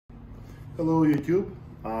Hello YouTube,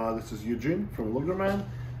 this is Eugene from Luger,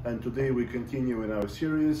 and today we continue in our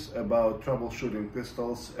series about troubleshooting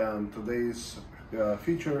pistols, and today's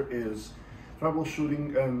feature is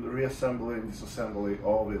troubleshooting and reassembly and disassembly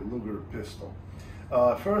of a Luger pistol.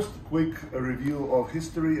 First, quick review of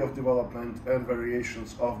history of development and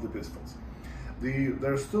variations of the pistols.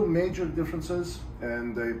 There's two major differences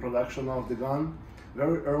in the production of the gun.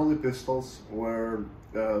 Very early pistols were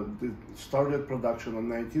started production in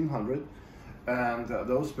 1900, and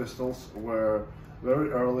those pistols were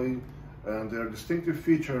very early, and their distinctive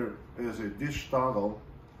feature is a dish toggle,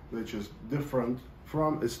 which is different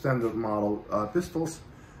from a standard model pistols.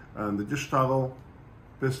 And the dish toggle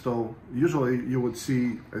pistol, usually you would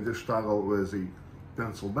see a dish toggle with a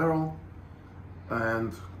pencil barrel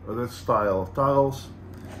and this style of toggles.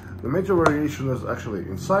 The major variation is actually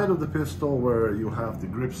inside of the pistol, where you have the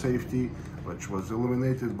grip safety, which was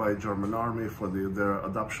eliminated by German army for their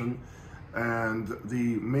adoption, and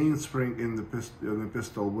the mainspring in the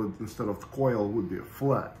pistol would, instead of the coil, would be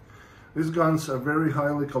flat. These guns are very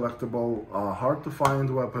highly collectible, hard to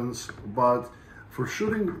find weapons, but for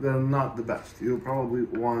shooting they're not the best. You probably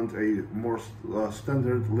want a more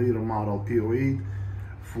standard later model P08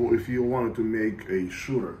 if you wanted to make a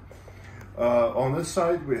shooter. On this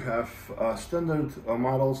side we have standard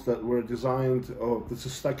models that were designed, this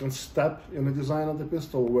is second step in the design of the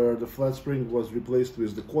pistol, where the flat spring was replaced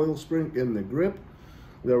with the coil spring in the grip.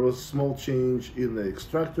 There was small change in the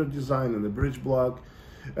extractor design and the bridge block,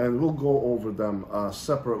 and we'll go over them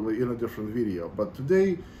separately in a different video. But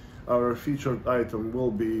today our featured item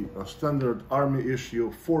will be a standard Army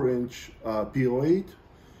issue 4-inch P08,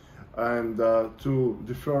 and to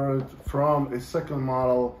differ it from a second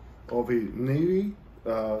model of a Navy,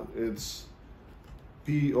 it's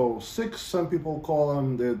P06, some people call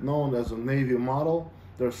them. They're known as a Navy model.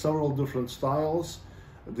 There are several different styles.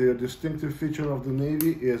 The distinctive feature of the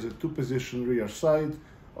Navy is a two-position rear sight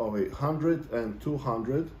of 100 and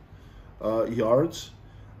 200 yards.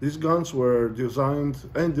 These guns were designed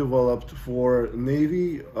and developed for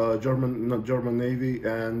Navy, German Navy,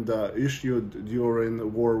 and issued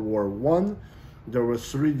during World War I. There were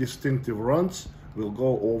three distinctive runs. We'll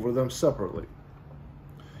go over them separately.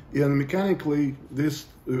 And mechanically, this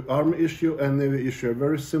Army issue and Navy issue are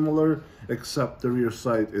very similar, except the rear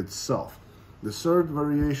sight itself. The third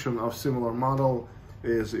variation of similar model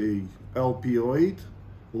is a LP08,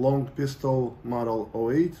 long pistol model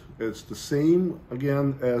 08. It's the same,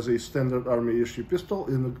 again, as a standard Army issue pistol.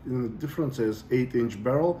 In the difference is 8-inch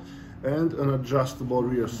barrel and an adjustable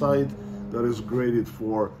rear sight that is graded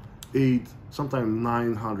for 8, sometimes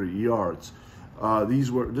 900 yards. These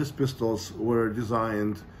pistols were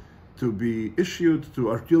designed to be issued to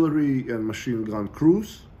artillery and machine gun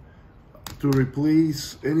crews to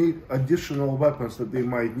replace any additional weapons that they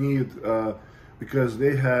might need, because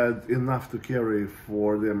they had enough to carry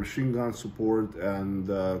for their machine gun support and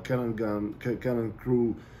cannon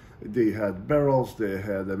crew. They had barrels, they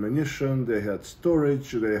had ammunition, they had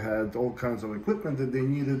storage, they had all kinds of equipment that they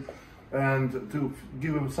needed, and to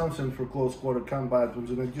give them something for close quarter combat with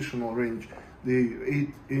an additional range, the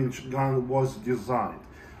 8-inch gun was designed.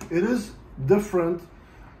 It is different,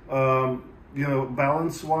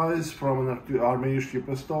 balance-wise from an Army issue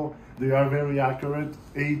pistol. They are very accurate.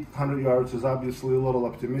 800 yards is obviously a little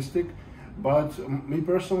optimistic, but me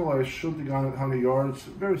personally, I shoot the gun at 100 yards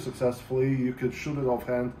very successfully. You could shoot it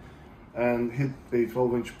offhand and hit a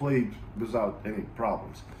 12-inch plate without any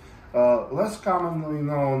problems. Less commonly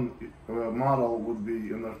known model would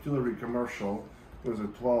be an artillery commercial with a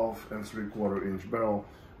 12 3/4 inch barrel,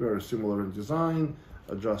 very similar in design,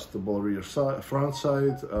 adjustable rear side, front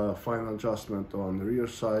side, fine adjustment on the rear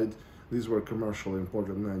side. These were commercially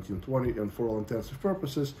imported in 1920, and for all intents and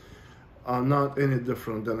purposes are not any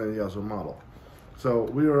different than any other model. So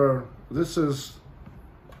this is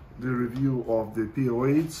the review of the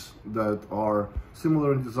P08s that are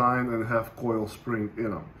similar in design and have coil spring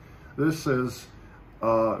in them. This is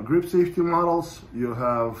grip safety models. You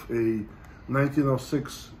have a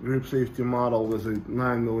 1906 grip safety model with a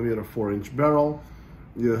 9mm 4-inch barrel.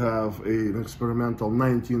 You have an experimental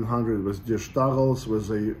 1900 with dish toggles with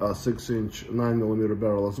a 6-inch 9mm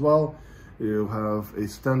barrel as well. You have a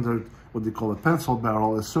standard, what they call a pencil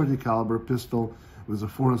barrel, a 30 caliber pistol with a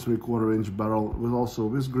 4 3/4 inch barrel,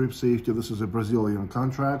 with grip safety. This is a Brazilian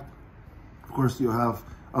contract. Of course, you have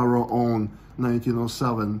our own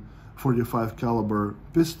 1907 45 caliber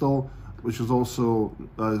pistol, which is also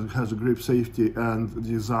has a grip safety and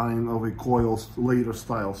design of a coil later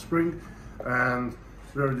style spring, and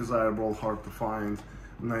very desirable, hard to find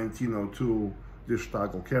 1902 this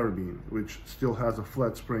toggle carabine, which still has a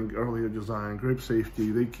flat spring, earlier design, grip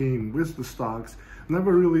safety. They came with the stocks,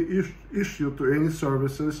 never really issued to any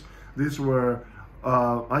services. These were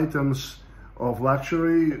items of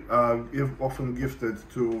luxury, often gifted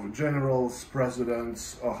to generals,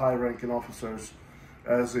 presidents, or high-ranking officers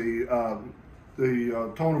as a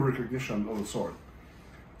tone of recognition of the sort.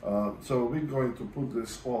 So we're going to put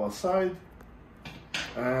this all aside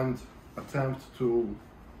and attempt to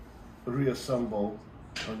reassemble,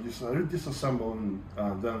 or disassemble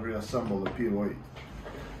and then reassemble the PO8.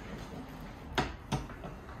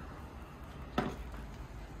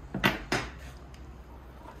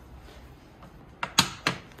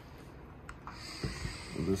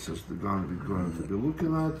 So this is the gun we're going to be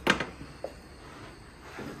looking at.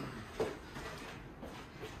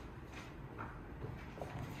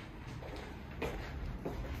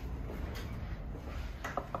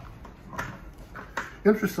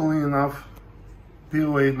 Interestingly enough,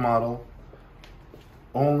 PO8 model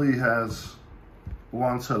only has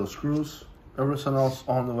one set of screws. Everything else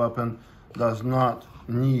on the weapon does not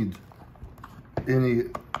need any,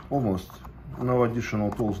 almost no additional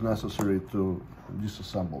tools necessary to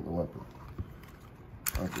disassemble the weapon.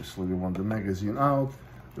 Obviously, we want the magazine out.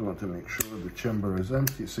 We want to make sure the chamber is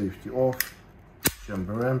empty, safety off,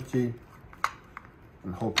 chamber empty.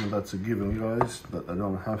 I'm hoping that's a given, guys, that I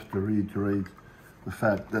don't have to reiterate the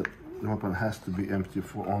fact that the weapon has to be empty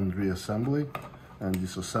on reassembly and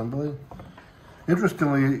disassembly.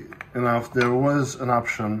 Interestingly enough, there was an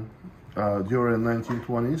option during the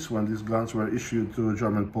 1920s when these guns were issued to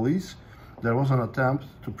German police. There was an attempt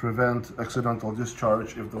to prevent accidental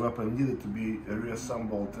discharge if the weapon needed to be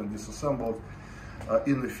reassembled and disassembled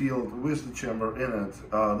in the field with the chamber in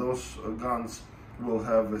it. Those guns will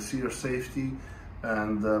have a sear safety,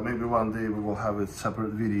 and maybe one day we will have a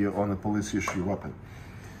separate video on a police issue weapon.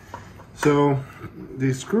 So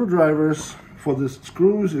the screwdrivers for the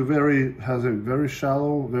screws has a very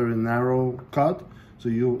shallow, very narrow cut. So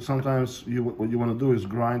what you want to do is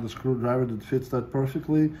grind the screwdriver that fits that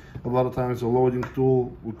perfectly. A lot of times a loading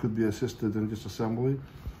tool could be assisted in disassembly.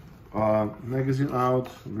 Magazine out,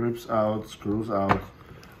 grips out, screws out.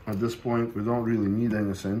 At this point, we don't really need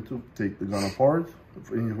anything to take the gun apart.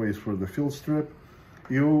 Anyways, for the field strip,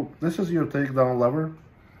 this is your takedown lever.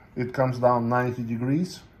 It comes down 90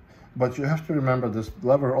 degrees, but you have to remember this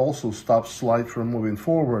lever also stops slide from moving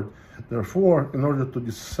forward. Therefore, in order to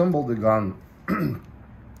disassemble the gun,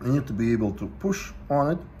 you need to be able to push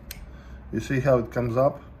on it. You see how it comes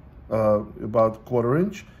up about 1/4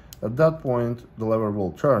 inch. At that point, the lever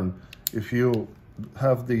will turn. If you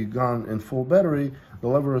have the gun in full battery, the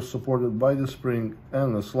lever is supported by the spring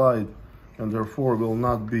and the slide, and therefore will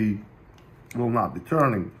not be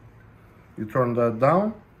turning. You turn that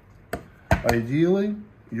down. Ideally,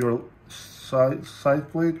 your side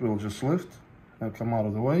plate will just lift and come out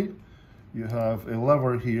of the way. You have a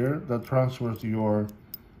lever here that transfers your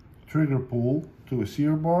trigger pull to a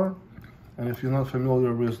sear bar. And if you're not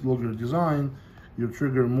familiar with Luger design, your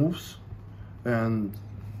trigger moves and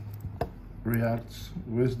reacts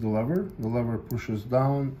with the lever. The lever pushes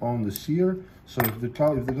down on the sear. So if the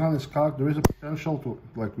gun is cocked, there is a potential to,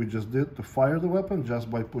 like we just did, to fire the weapon just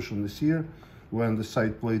by pushing the sear when the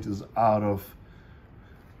side plate is out of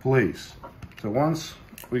place. So once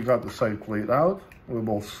we got the side plate out, we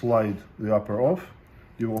will slide the upper off.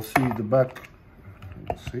 You will see the back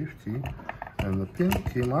safety and the pin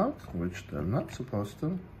came out, which they're not supposed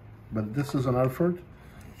to, but this is an effort.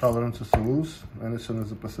 Tolerances are loose, anything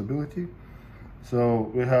is a possibility.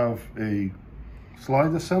 So we have a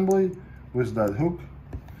slide assembly with that hook.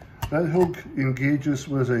 That hook engages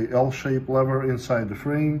with a L-shaped lever inside the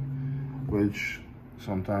frame, which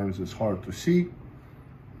sometimes is hard to see,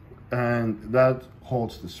 and that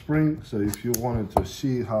holds the spring. So if you wanted to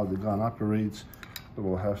see how the gun operates, we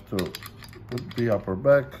will have to put the upper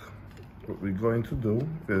back. What we're going to do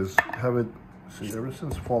is have it, see,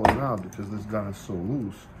 everything's falling out because this gun is so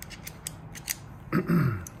loose.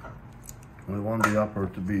 We want the upper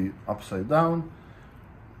to be upside down,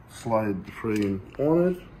 slide the frame on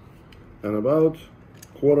it, and about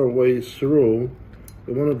 1/4 way through,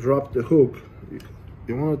 you want to drop the hook.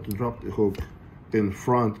 You want it to drop the hook in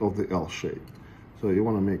front of the L shape. So you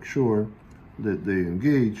want to make sure that they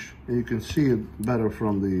engage, and you can see it better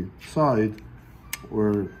from the side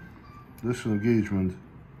where this engagement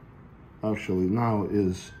actually now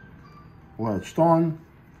is latched on.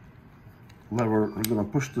 Lever, I'm going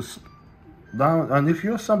to push this down, and if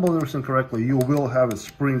you assemble everything correctly, you will have a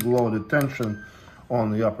spring-loaded tension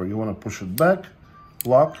on the upper. You want to push it back,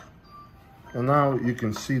 lock, and now you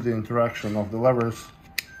can see the interaction of the levers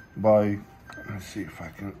by, let me see if I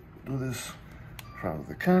can do this. front of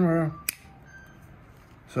the camera.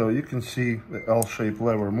 So you can see the L-shaped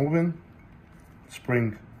lever moving,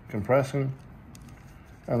 spring compressing,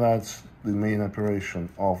 and that's the main operation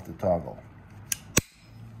of the toggle.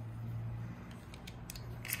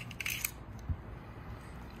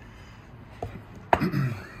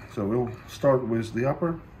 So we'll start with the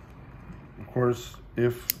upper. Of course,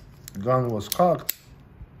 if the gun was cocked,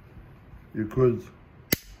 you could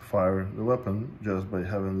fire the weapon just by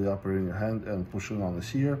having the upper in your hand and pushing on the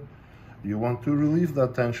sear. You want to relieve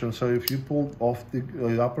that tension, so if you pull off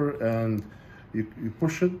the upper and you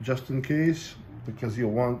push it just in case, because you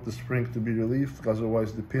want the spring to be relieved, because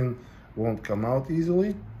otherwise the pin won't come out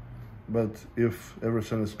easily. But if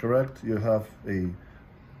everything is correct, you have a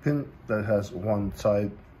pin that has one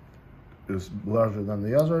side is larger than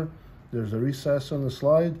the other. There's a recess on the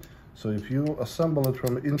slide, so if you assemble it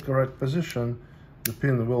from an incorrect position, the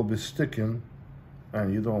pin will be sticking,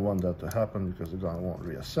 and you don't want that to happen because the gun won't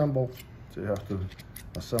reassemble. So you have to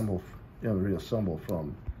assemble and reassemble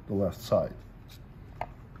from the left side.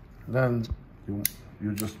 Then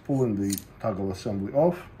you're just pulling the toggle assembly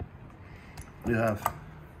off. You have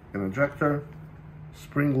an ejector,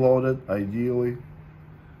 spring-loaded, ideally,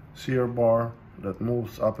 sear bar that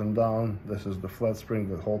moves up and down. This is the flat spring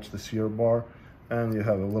that holds the sear bar, and you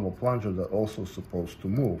have a little plunger that also is supposed to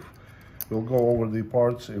move. We'll go over the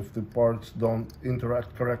parts. If the parts don't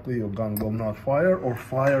interact correctly, your gun will not fire or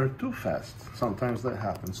fire too fast. Sometimes that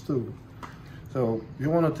happens too. So you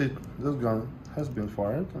want to take, this gun has been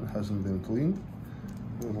fired and hasn't been cleaned.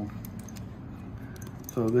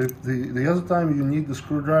 So the other time you need the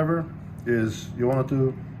screwdriver is you want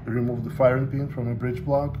to remove the firing pin from a bridge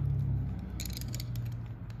block.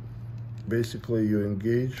 Basically you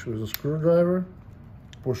engage with a screwdriver,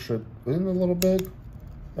 push it in a little bit,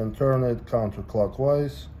 and turn it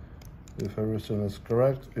counterclockwise. If everything is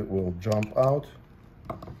correct, it will jump out.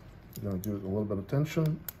 You're going to give it a little bit of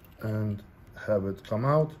tension and have it come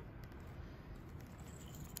out.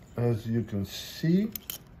 As you can see,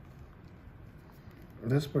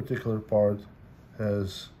 this particular part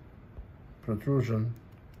has protrusion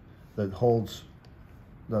that holds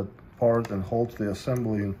that part and holds the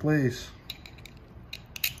assembly in place.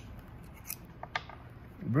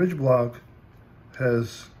 The bridge block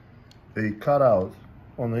has a cutout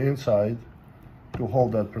on the inside to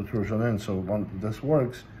hold that protrusion in. So when this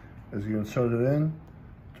works, as you insert it in,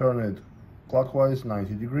 turn it clockwise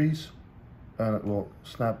 90 degrees, and it will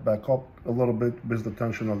snap back up a little bit with the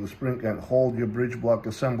tension of the spring and hold your bridge block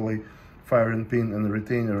assembly, firing pin and the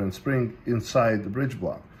retainer and spring inside the bridge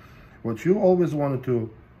block. What you always wanted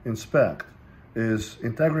to inspect is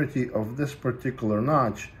integrity of this particular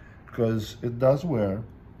notch, because it does wear.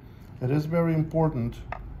 It is very important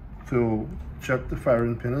to check the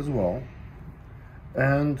firing pin as well,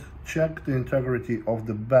 and check the integrity of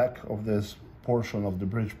the back of this portion of the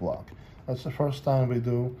bridge block. That's the first time we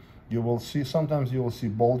do. You will see, sometimes you will see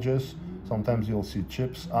bulges, sometimes you'll see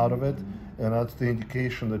chips out of it, and that's the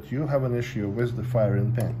indication that you have an issue with the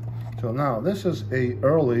firing pin. So now, this is a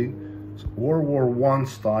early World War I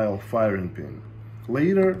style firing pin.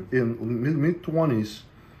 Later, in mid-20s,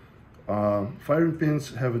 firing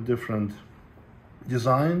pins have a different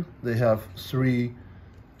design. They have 3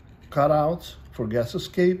 cutouts for gas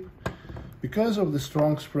escape. Because of the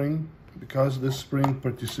strong spring, because this spring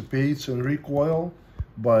participates in recoil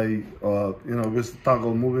by, with the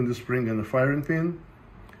toggle moving the spring and the firing pin,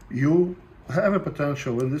 you have a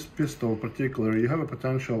potential, in this pistol particularly, you have a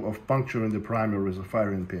potential of puncturing the primer with a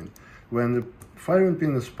firing pin. When the firing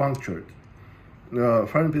pin is punctured, the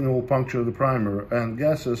firing pin will puncture the primer, and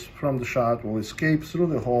gases from the shot will escape through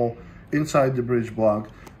the hole inside the bridge block,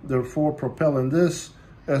 therefore propelling this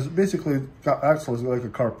as basically acts like a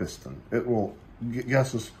car piston. It will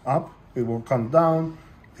gases up, it will come down,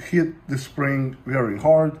 hit the spring very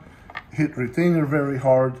hard, hit retainer very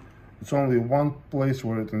hard. It's only one place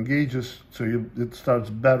where it engages, so it starts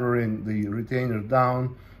battering the retainer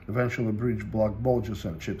down. Eventually bridge block bulges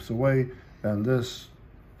and chips away, and this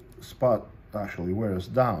spot actually wears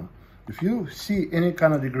down. If you see any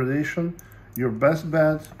kind of degradation, your best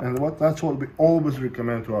bet, and that's what we always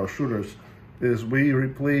recommend to our shooters, is we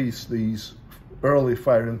replace these early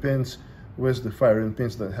firing pins with the firing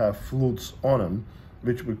pins that have flutes on them,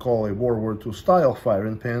 which we call a World War II style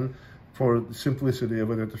firing pin, for the simplicity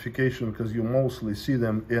of identification, because you mostly see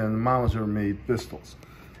them in Mauser-made pistols.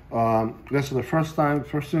 This is the first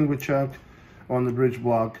thing we check on the bridge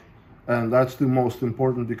block, and that's the most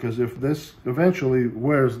important, because if this eventually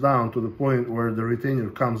wears down to the point where the retainer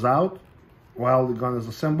comes out while the gun is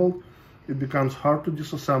assembled, it becomes hard to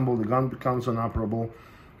disassemble, the gun becomes inoperable,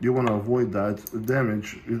 you want to avoid that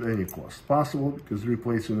damage at any cost possible, because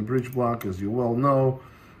replacing the bridge block, as you well know,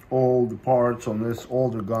 all the parts on this, all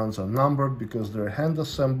the guns are numbered because they're hand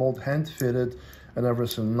assembled, hand fitted, and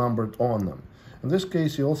everything numbered on them. In this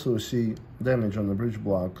case, you also see damage on the bridge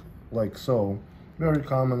block like so. Very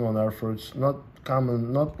common on Airfords,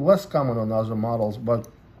 not less common on other models, but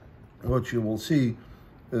what you will see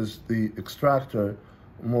is the extractor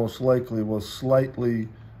most likely was slightly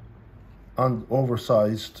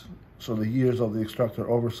oversized, so the ears of the extractor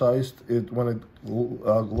oversized. When it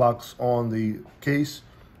locks on the case,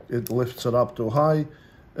 it lifts it up too high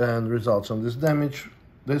and results in this damage.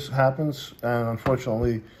 This happens, and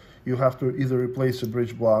unfortunately you have to either replace the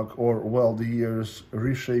bridge block or weld the ears,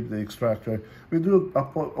 reshape the extractor. We do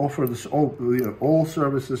offer this all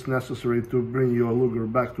services necessary to bring your Luger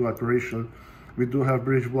back to operation. We do have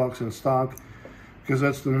bridge blocks in stock because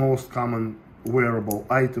that's the most common wearable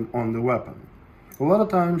item on the weapon. A lot of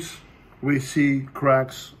times we see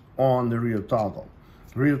cracks on the rear toggle.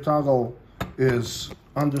 The rear toggle is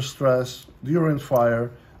under stress during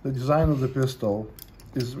fire. The design of the pistol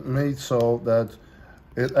is made so that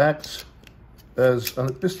it acts as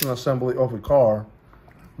a piston assembly of a car.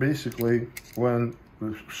 Basically, when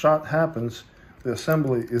the shot happens, the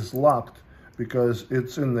assembly is locked because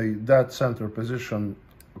it's in the dead center position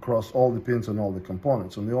across all the pins and all the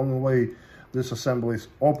components. And the only way this assembly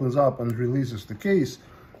opens up and releases the case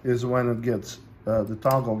is when it gets, the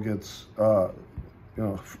toggle gets,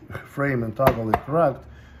 frame and toggle is correct,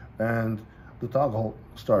 and the toggle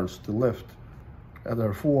starts to lift, and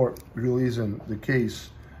therefore releasing the case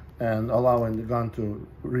and allowing the gun to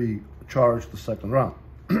recharge the second round.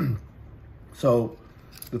 So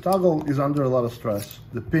the toggle is under a lot of stress.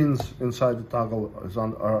 The pins inside the toggle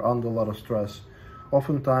are under a lot of stress.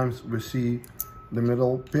 Oftentimes we see the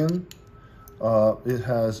middle pin. It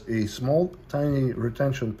has a small, tiny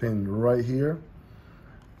retention pin right here.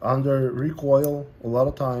 Under recoil, a lot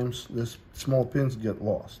of times, these small pins get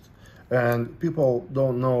lost. And people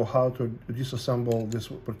don't know how to disassemble this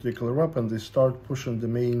particular weapon. They start pushing the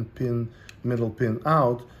main pin, middle pin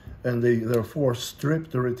out, and they therefore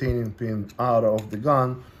strip the retaining pin out of the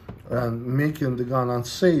gun and making the gun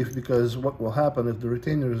unsafe, because what will happen if the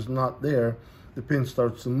retainer is not there, the pin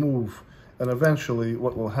starts to move, and eventually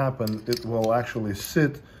what will happen, it will actually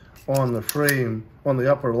sit on the frame, on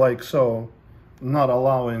the upper like so, not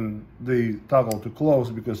allowing the toggle to close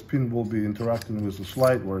because pin will be interacting with the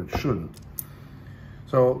slide where it shouldn't.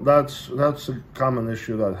 So that's a common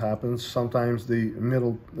issue that happens. Sometimes the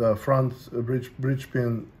middle front bridge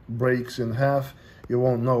pin breaks in half. You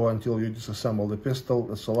won't know until you disassemble the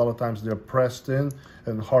pistol. It's a lot of times they're pressed in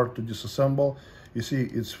and hard to disassemble. You see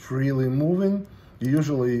it's freely moving.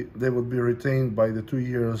 Usually they would be retained by the 2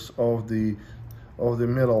 ears of the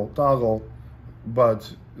middle toggle,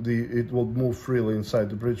 but it will move freely inside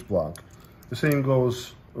the bridge block. The same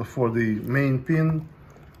goes for the main pin.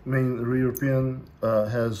 Main rear pin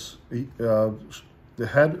has the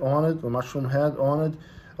head on it, a mushroom head on it.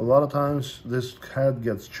 A lot of times this head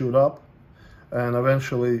gets chewed up, and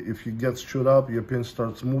eventually if it gets chewed up, your pin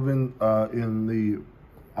starts moving in the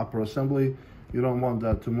upper assembly. You don't want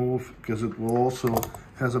that to move because it will also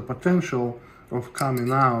has a potential of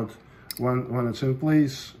coming out when it's in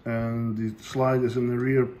place and the slide is in the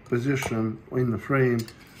rear position in the frame.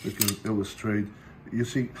 We can illustrate. You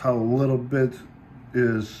see how little bit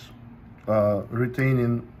is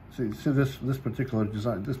retaining. See this particular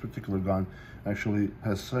design, this particular gun actually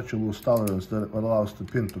has such a loose tolerance that it allows the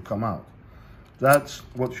pin to come out. That's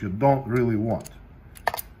what you don't really want,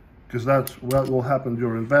 because that's what will happen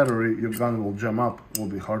during battery. Your gun will jam up, will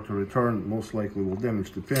be hard to return, most likely will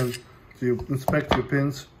damage the pin. So you inspect your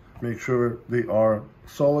pins, make sure they are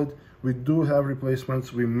solid. We do have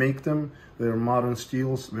replacements, we make them. They're modern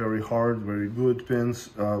steels, very hard, very good pins,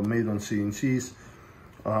 made on CNCs.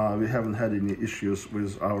 We haven't had any issues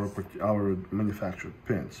with our manufactured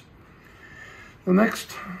pins. The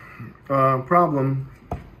next problem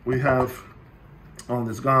we have on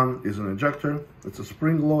this gun is an ejector. It's a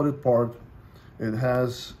spring-loaded part. It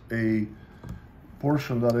has a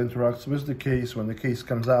portion that interacts with the case. When the case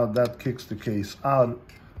comes out, that kicks the case out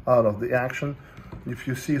of the action. If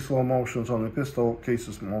you see slow motions on the pistol,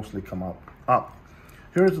 cases mostly come up.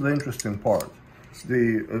 Here's the interesting part.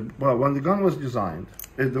 Well, when the gun was designed,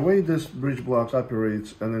 the way this bridge block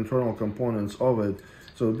operates and internal components of it,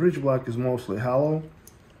 so the bridge block is mostly hollow.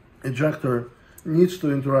 Ejector needs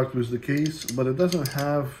to interact with the case, but it doesn't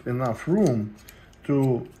have enough room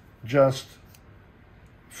to just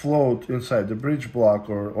float inside the bridge block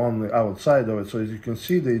or on the outside of it. So as you can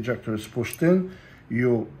see, the ejector is pushed in.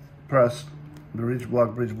 You press the bridge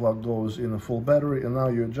block goes in a full battery, and now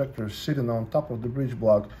your ejector is sitting on top of the bridge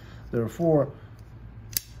block, therefore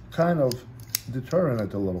kind of deterring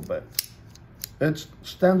it a little bit. It's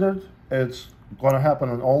standard, it's going to happen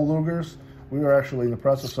on all Lugers. We are actually in the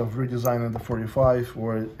process of redesigning the 45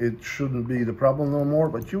 where it shouldn't be the problem no more,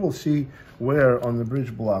 but you will see where on the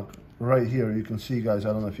bridge block right here, you can see, guys, I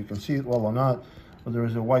don't know if you can see it well or not, but there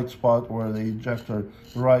is a white spot where the ejector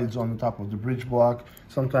rides on the top of the bridge block.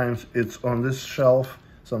 Sometimes it's on this shelf,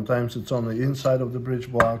 sometimes it's on the inside of the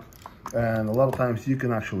bridge block, and a lot of times you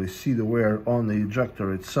can actually see the wear on the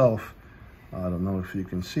ejector itself. I don't know if you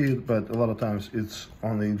can see it, but a lot of times it's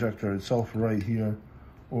on the ejector itself right here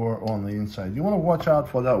or on the inside. You want to watch out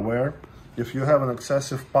for that wear. If you have an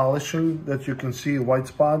excessive polishing that you can see a white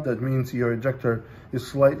spot, that means your ejector is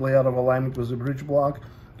slightly out of alignment with the bridge block.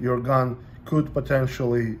 Your gun could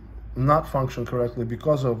potentially not function correctly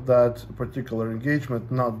because of that particular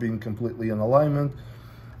engagement not being completely in alignment.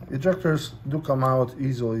 Ejectors do come out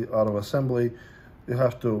easily out of assembly. You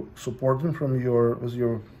have to support them with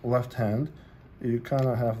your left hand. You kind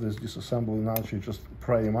of have this disassembly notch. You just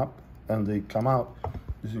pry them up and they come out.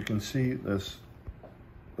 As you can see, this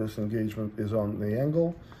engagement is on the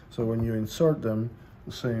angle. So when you insert them,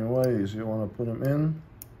 the same way is you want to put them in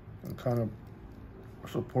and kind of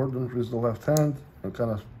support them with the left hand and kind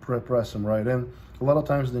of press them right in. A lot of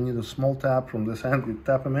times they need a small tap from this hand. You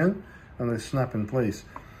tap them in and they snap in place.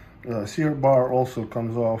 Sear bar also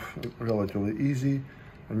comes off relatively easy.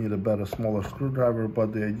 You need a better, smaller screwdriver,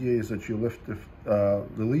 but the idea is that you lift the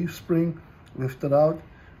leaf spring, lift it out,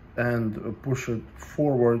 and push it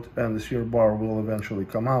forward, and the sear bar will eventually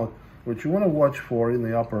come out. What you want to watch for in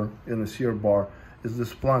the upper, in the sear bar, is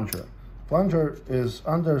this plunger. Plunger is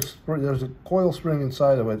under, there's a coil spring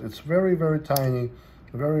inside of it. It's very, very tiny,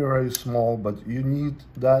 very, very small, but you need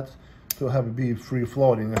that to be free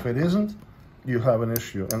floating. If it isn't, you have an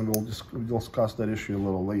issue, and we'll discuss that issue a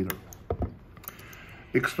little later.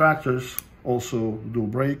 Extractors also do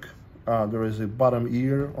break. There is a bottom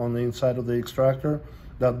ear on the inside of the extractor.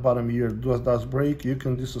 That bottom ear does break. You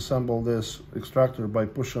can disassemble this extractor by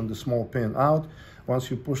pushing the small pin out.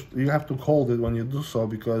 Once you push, you have to hold it when you do so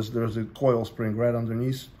because there's a coil spring right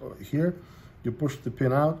underneath here. You push the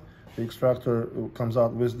pin out, the extractor comes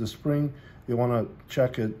out with the spring. You want to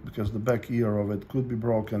check it because the back ear of it could be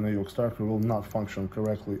broken and your extractor will not function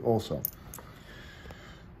correctly also.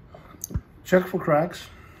 Check for cracks.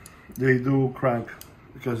 They do crack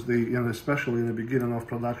because they, especially in the beginning of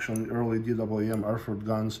production, early DWM Erfurt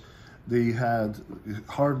guns, they had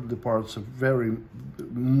hardened the parts very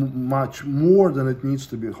much more than it needs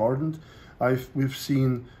to be hardened. We've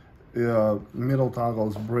seen middle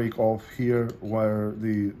toggles break off here where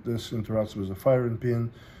this interacts with the firing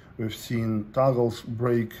pin. We've seen toggles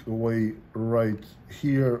break away right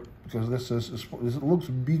here because it looks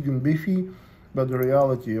big and beefy, but the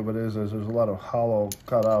reality of it is there's a lot of hollow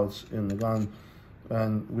cutouts in the gun,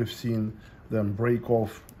 and we've seen them break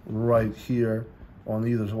off right here on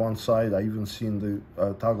either one side. I even seen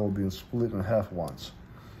the toggle being split in half once.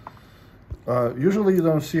 Usually you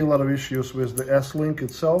don't see a lot of issues with the S-link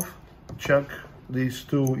itself. Check these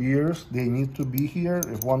two ears. They need to be here.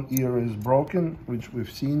 If one ear is broken, which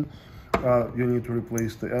we've seen, you need to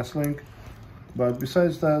replace the S-link. But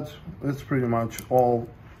besides that, it's pretty much all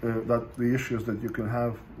the issues that you can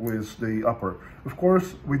have with the upper. Of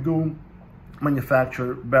course, we do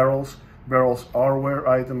manufacture barrels. Barrels are a wear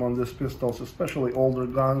item on these pistols, especially older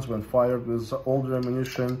guns when fired with older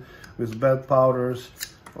ammunition, with bad powders.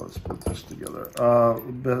 Let's put this together.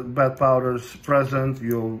 Bad powders present.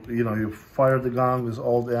 You fire the gun with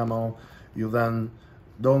old ammo. You then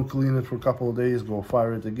don't clean it for a couple of days. Go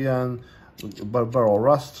fire it again. But barrel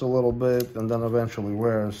rusts a little bit and then eventually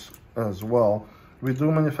wears as well. We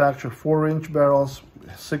do manufacture 4-inch barrels,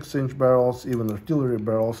 6-inch barrels, even artillery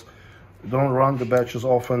barrels. We don't run the batches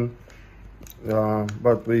often,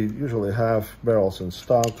 but we usually have barrels in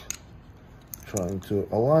stock. Trying to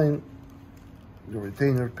align the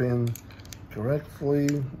retainer pin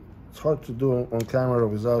correctly. It's hard to do on camera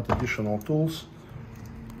without additional tools.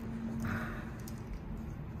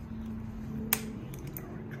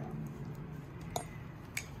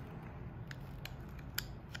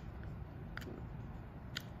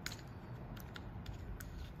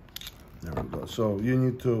 There we go. So you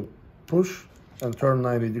need to push and turn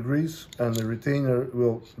 90 degrees, and the retainer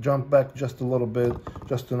will jump back just a little bit,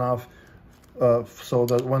 just enough, so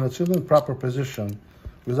that when it's in the proper position,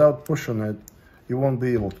 without pushing it, you won't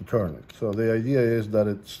be able to turn it. So the idea is that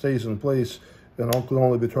it stays in place and can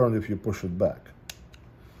only be turned if you push it back.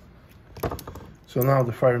 So now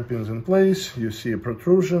the firing pin's in place, you see a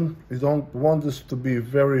protrusion. You don't want this to be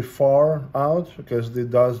very far out because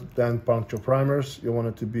it does then puncture primers. You want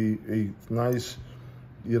it to be a nice,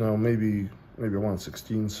 you know, maybe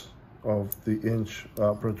 1/16 of the inch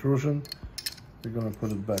protrusion. You're gonna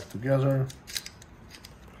put it back together.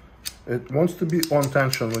 It wants to be on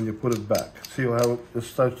tension when you put it back. See how it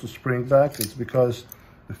starts to spring back? It's because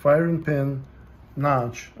the firing pin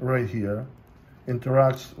notch right here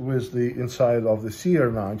interacts with the inside of the sear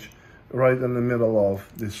notch right in the middle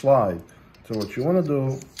of the slide. So what you want to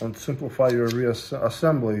do, and simplify your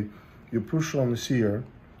reassembly, you push on the sear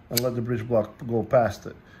and let the bridge block go past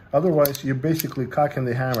it. Otherwise, you're basically cocking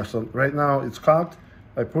the hammer. So right now it's cocked,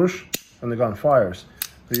 I push, and the gun fires.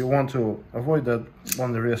 So you want to avoid that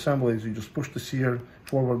on the reassemblies. You just push the sear,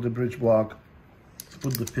 forward the bridge block,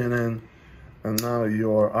 put the pin in, and now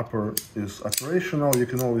your upper is operational. You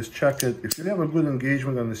can always check it. If you have a good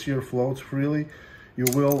engagement and the sear floats freely, you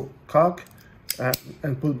will cock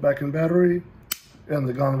and put it back in battery, and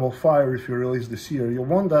the gun will fire if you release the sear. You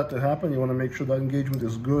want that to happen. You want to make sure that engagement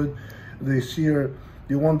is good. The sear,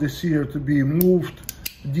 you want the sear to be moved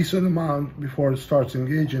a decent amount before it starts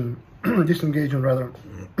engaging, disengaging rather,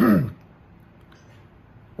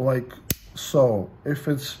 like so. If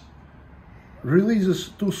it's releases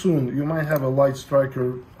too soon, you might have a light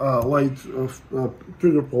striker,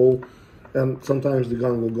 trigger pull, and sometimes the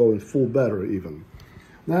gun will go in full battery even.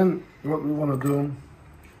 Then what we want to do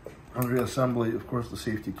on reassembly, of course the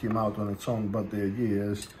safety came out on its own, but the idea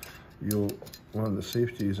is when the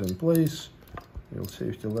safety is in place, your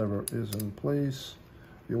safety lever is in place,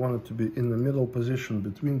 you want it to be in the middle position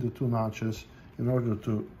between the two notches in order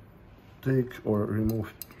to take or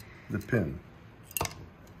remove the pin.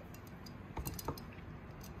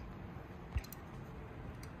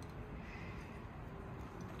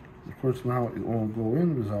 Of course, now it won't go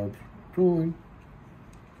in without tooling.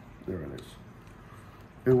 There it is.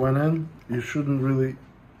 It went in. You shouldn't really,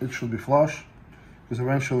 it should be flush, because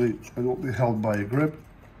eventually it will be held by a grip.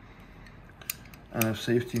 And if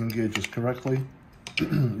safety engages correctly,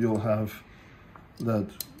 you'll have that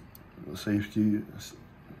safety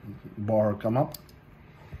bar come up.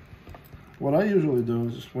 What I usually do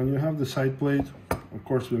is when you have the side plate, of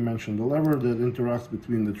course we mentioned the lever that interacts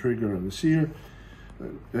between the trigger and the sear.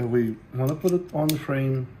 We want to put it on the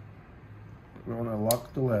frame, we want to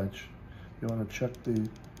lock the latch, you want to check the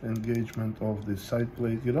engagement of the side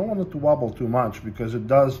plate. You don't want it to wobble too much because it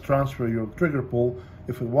does transfer your trigger pull.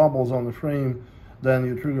 If it wobbles on the frame, then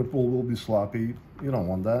your trigger pull will be sloppy. You don't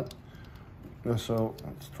want that. So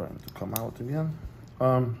it's trying to come out again.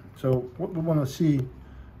 So what we want to see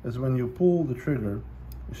is when you pull the trigger,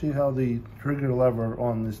 you see how the trigger lever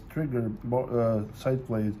on this trigger side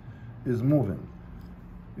plate is moving.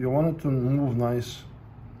 You want it to move nice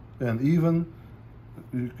and even.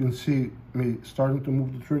 You can see me starting to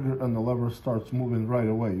move the trigger and the lever starts moving right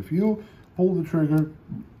away. If you pull the trigger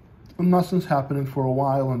and nothing's happening for a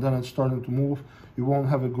while and then it's starting to move, you won't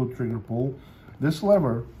have a good trigger pull. This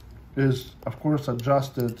lever is of course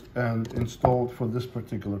adjusted and installed for this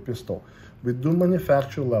particular pistol. We do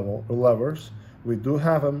manufacture levers. We do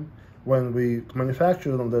have them. When we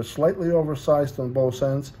manufacture them, they're slightly oversized on both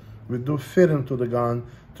ends. We do fit into the gun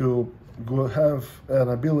to have an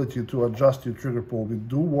ability to adjust your trigger pull. We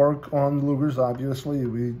do work on Lugers, obviously.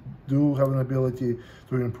 We do have an ability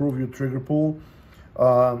to improve your trigger pull.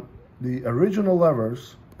 The original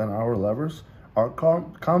levers and our levers are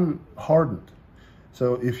come hardened.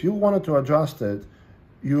 So if you wanted to adjust it,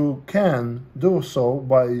 you can do so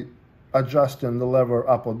by adjusting the lever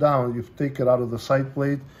up or down. You take it out of the side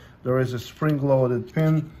plate. There is a spring-loaded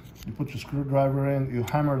pin. You put your screwdriver in, you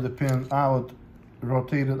hammer the pin out,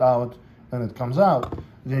 rotate it out, and it comes out.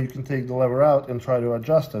 Then you can take the lever out and try to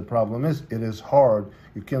adjust it. Problem is, it is hard.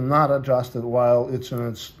 You cannot adjust it while it's in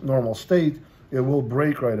its normal state. It will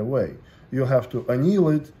break right away. You'll have to anneal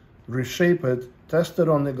it, reshape it, test it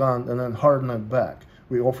on the gun, and then harden it back.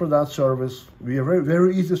 We offer that service. We have very,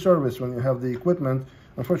 very easy service when you have the equipment.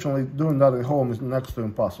 Unfortunately, doing that at home is next to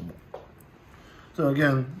impossible. So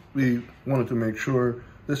again, we wanted to make sure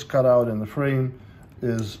this cutout in the frame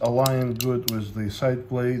is aligned good with the side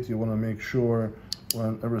plate. You want to make sure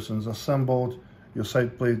when everything's assembled, your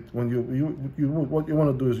side plate, when what you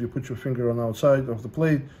want to do is you put your finger on the outside of the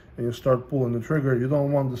plate and you start pulling the trigger. You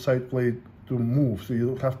don't want the side plate to move, so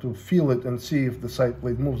you have to feel it and see if the side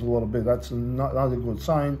plate moves a little bit. That's not a good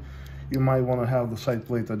sign. You might want to have the side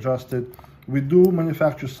plate adjusted. We do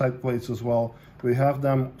manufacture side plates as well. We have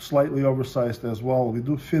them slightly oversized as well. We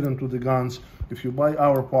do fit into the guns. If you buy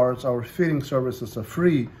our parts, our fitting services are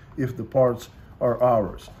free if the parts are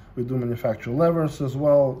ours. We do manufacture levers as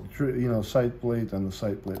well, side plate and the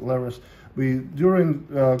side plate levers. During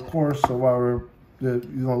course of our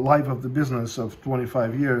life of the business of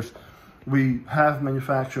 25 years, we have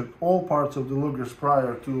manufactured all parts of the Lugers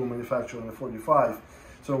prior to manufacturing the 45.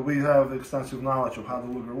 So we have extensive knowledge of how the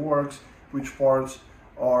Luger works, which parts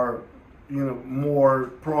are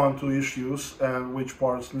more prone to issues and which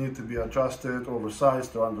parts need to be adjusted,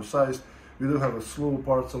 oversized or undersized. We do have a slew of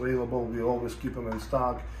parts available. We always keep them in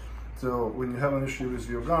stock. So when you have an issue with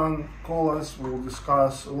your gun, call us, we'll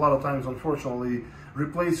discuss. A lot of times, unfortunately,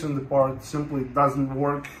 replacing the part simply doesn't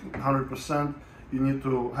work 100%. You need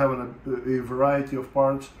to have a variety of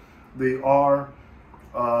parts. They are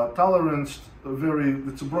toleranced,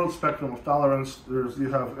 it's a broad spectrum of tolerance. You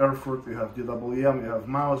have Erfurt, you have DWM, you have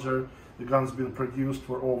Mauser. The gun's been produced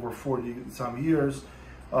for over 40 some years.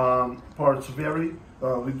 Parts vary.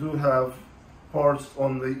 We do have parts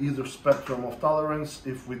on the either spectrum of tolerance.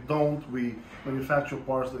 If we don't, we manufacture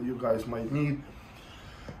parts that you guys might need.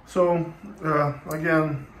 So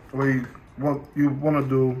again, what you want to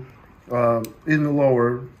do in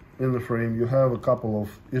the frame, you have a couple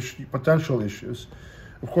of potential issues.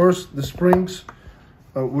 Of course, the springs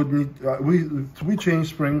would need. We change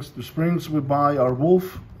springs. The springs we buy are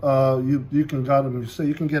Wolf. You can get them.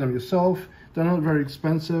 You can get them yourself. They're not very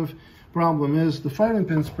expensive. Problem is the firing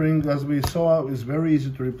pin spring, as we saw, is very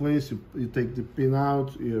easy to replace. You take the pin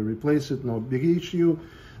out, you replace it. No big issue.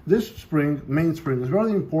 This spring, main spring, is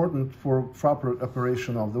very important for proper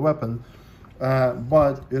operation of the weapon.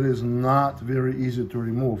 But it is not very easy to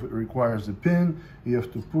remove. It requires a pin. You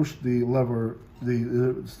have to push the lever,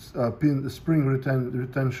 the spring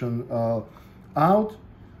retention out.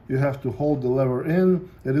 You have to hold the lever in.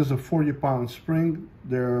 It is a 40-pound spring.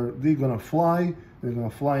 They're gonna fly. They're gonna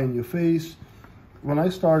fly in your face. When I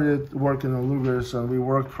started working on Lugers and we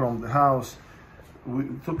worked from the house,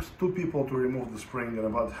 it took 2 people to remove the spring in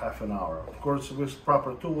about half an hour. Of course, with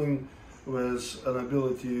proper tooling, with an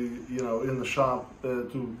ability, in the shop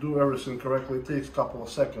to do everything correctly, it takes a couple of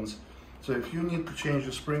seconds. So if you need to change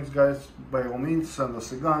the springs, guys, by all means, send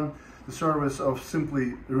us a gun. The service of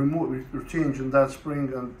simply changing that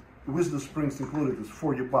spring and with the springs included is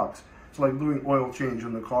 $40. It's like doing oil change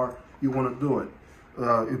in the car. You want to do it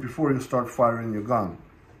before you start firing your gun.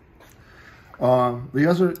 The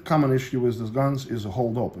other common issue with these guns is a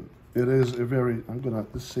hold open. It is a very,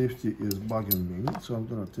 this safety is bugging me, so I'm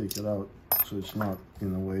gonna take it out so it's not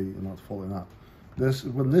in a way, you're not falling out.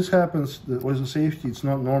 When this happens, with the safety, it's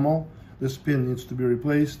not normal. This pin needs to be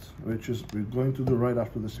replaced, which is we're going to do right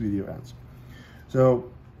after this video ends. So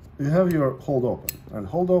you have your hold open, and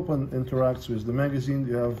hold open interacts with the magazine.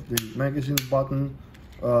 You have the magazine button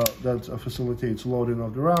that facilitates loading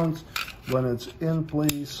of the rounds. When it's in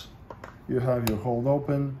place, you have your hold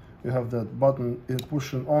open. You have that button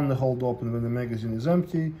pushing on the hold open when the magazine is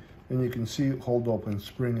empty, and you can see hold open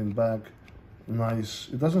springing back. Nice.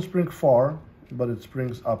 It doesn't spring far, but it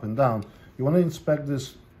springs up and down. You want to inspect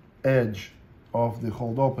this edge of the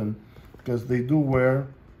hold open because they do wear,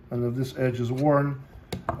 and if this edge is worn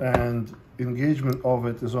and engagement of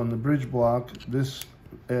it is on the bridge block, this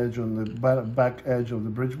edge on the back edge of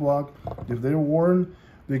the bridge block, if they're worn,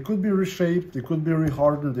 they could be reshaped, they could be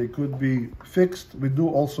rehardened, they could be fixed. We do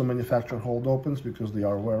also manufacture hold opens because they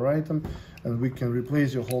are a wear item, and we can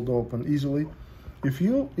replace your hold open easily. If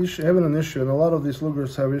you having an issue, and a lot of these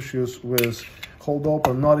Lugers have issues with hold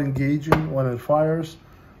open not engaging when it fires,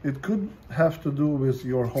 it could have to do with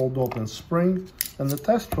your hold open spring. And the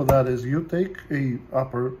test for that is you take a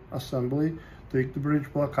upper assembly, take the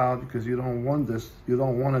bridge block out because you don't want this, you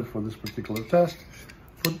don't want it for this particular test.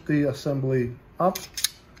 Put the assembly up.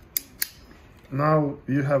 Now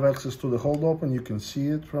you have access to the hold open, you can see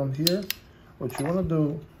it from here. What you want to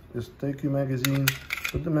do is take your magazine,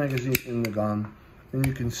 put the magazine in the gun, and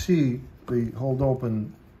you can see the hold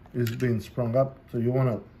open is being sprung up. So you want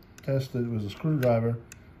to test it with a screwdriver,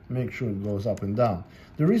 make sure it goes up and down.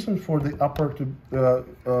 The reason for the upper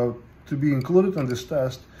to be included in this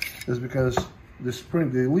test is because the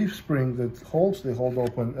spring, the leaf spring that holds the hold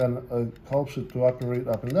open and helps it to operate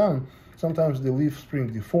up and down, sometimes the leaf spring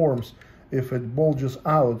deforms if it bulges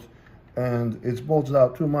out, and it's bulged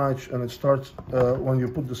out too much, and it starts, when you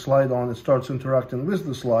put the slide on, it starts interacting with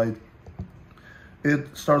the slide,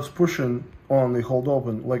 it starts pushing on the hold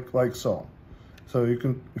open like so. So you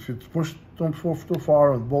can, if it's pushed too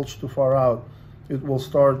far and bulged too far out, it will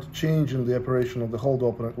start changing the operation of the hold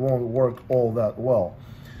open. It won't work all that well.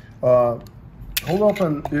 Hold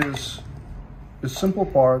open is a simple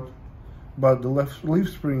part, but the leaf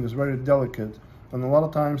spring is very delicate, and a lot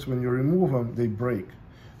of times when you remove them, they break.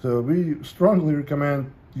 So we strongly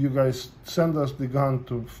recommend you guys send us the gun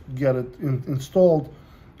to get it installed,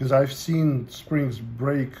 because I've seen springs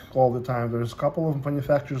break all the time. There's a couple of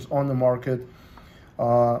manufacturers on the market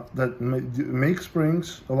that make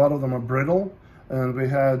springs. A lot of them are brittle, and we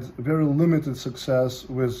had very limited success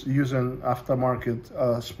with using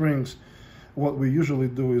aftermarket springs. What we usually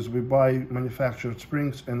do is we buy manufactured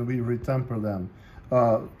springs and we retemper them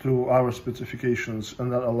to our specifications,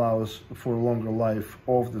 and that allows for a longer life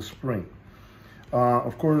of the spring.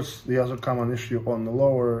 Of course, the other common issue on the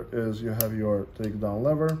lower is you have your takedown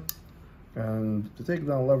lever, and the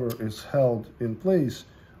takedown lever is held in place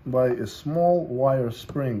by a small wire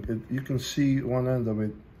spring. You can see one end of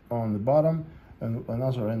it on the bottom and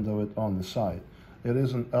another end of it on the side. It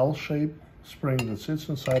is an L-shaped spring that sits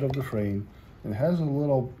inside of the frame. It has a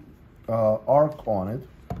little arc on it,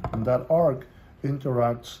 and that arc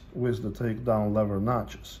interacts with the takedown lever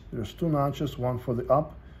notches. There's two notches, one for the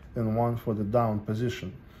up and one for the down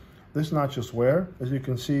position. This notches wear. As you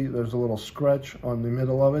can see, there's a little scratch on the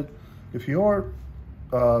middle of it. If your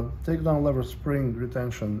takedown lever spring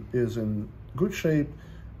retention is in good shape,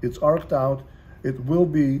 it's arced out, it will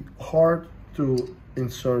be hard to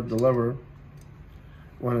insert the lever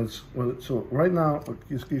so right now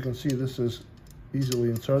you can see this is easily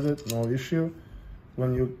inserted, no issue.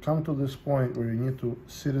 When you come to this point where you need to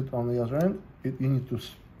sit it on the other end, you need to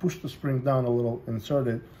push the spring down a little, insert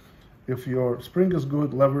it. If your spring is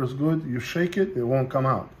good, lever is good, you shake it, it won't come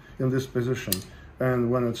out in this position.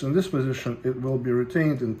 And when it's in this position, it will be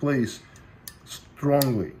retained in place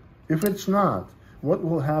strongly. If it's not, what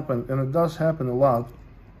will happen, and it does happen a lot,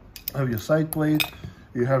 you have your side plate,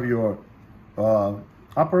 you have your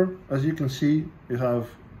upper. As you can see, you have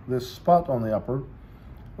this spot on the upper.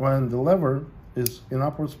 When the lever is in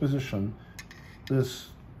upwards position, this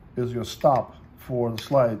is your stop for the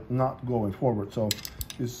slide not going forward. So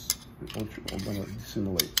this is what I'm going to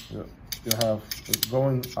simulate. You have it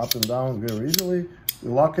going up and down very easily. You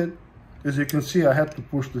lock it. As you can see, I had to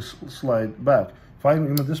push this slide back. If I'm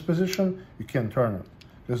in this position, you can't turn it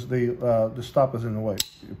because the stop is in the way.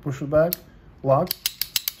 You push it back, lock.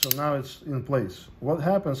 So now it's in place. What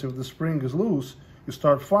happens if the spring is loose? You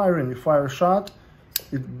start firing, you fire a shot,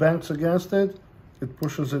 it bangs against it, it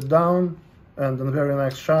pushes it down, and in the very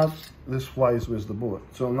next shot, this flies with the bullet.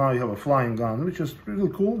 So now you have a flying gun, which is really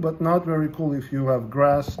cool, but not very cool if you have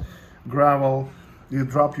grass, gravel, you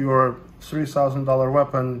drop your $3,000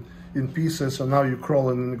 weapon in pieces, and now you're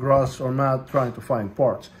crawling in the grass or mud trying to find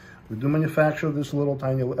parts. We do manufacture this little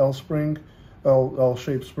tiny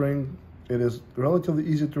L-shaped spring. It is relatively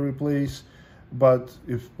easy to replace, but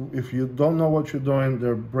if you don't know what you're doing,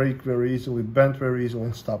 they break very easily, bend very easily,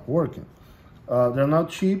 and stop working. They're not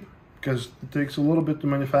cheap because it takes a little bit to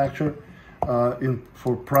manufacture in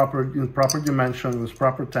proper dimension with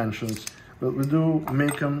proper tensions. But we do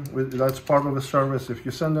make them. That's part of the service. If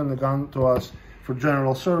you send in the gun to us for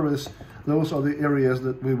general service, those are the areas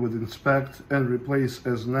that we would inspect and replace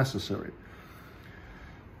as necessary.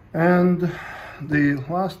 And the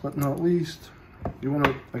last but not least, you want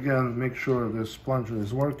to again make sure this plunger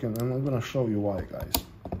is working, and I'm going to show you why, guys.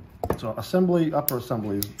 So assembly, upper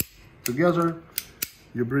assembly is together.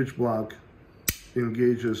 Your bridge block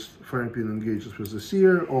engages, firing pin engages with the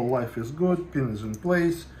sear. All life is good, pin is in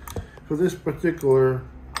place. For this particular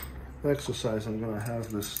exercise, I'm going to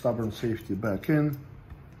have this stubborn safety back in.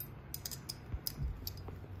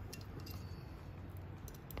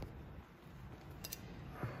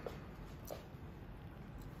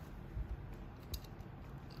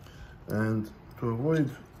 And to avoid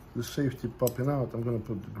the safety popping out, I'm going to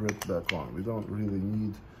put the grip back on. We don't really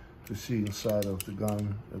need to see inside of the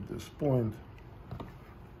gun at this point.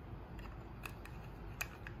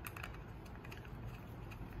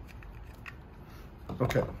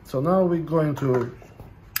 Okay, so now we're going to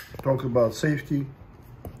talk about safety,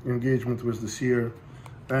 engagement with the sear,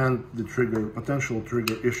 and the trigger, potential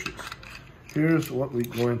trigger issues. Here's what we're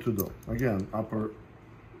going to do. Again, upper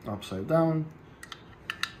upside down,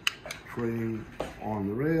 frame on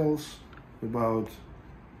the rails, about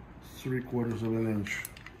 3/4 of an inch.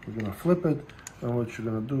 We're gonna flip it, and what you're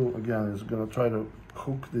gonna do again is gonna try to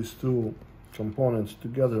hook these two components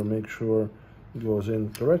together, make sure it goes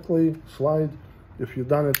in correctly, slide. If you've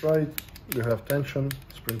done it right, you have tension,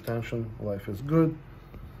 spring tension, life is good.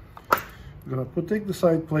 We're gonna take the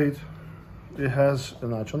side plate. It has a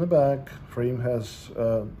notch on the back, frame has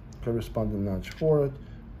a corresponding notch for it.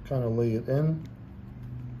 Kind of lay it in.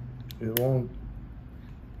 It won't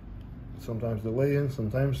sometimes delay in.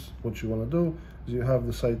 Sometimes what you want to do is you have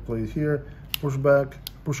the side plate here, push back,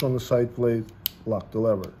 push on the side plate, lock the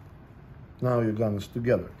lever. Now your gun is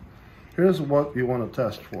together. Here's what you want to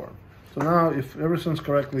test for. So now if everything's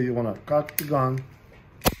correctly, you want to cock the gun,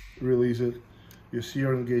 release it. You see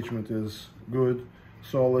your engagement is good,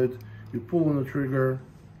 solid. You pull on the trigger,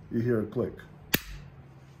 you hear a click.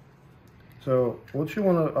 So what you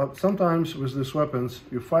want to, sometimes with these weapons,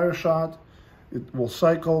 you fire a shot, it will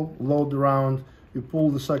cycle, load the round, you pull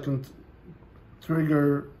the second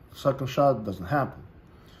trigger, second shot, doesn't happen.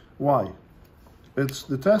 Why?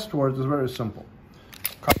 The test word is very simple.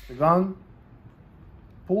 Cock the gun,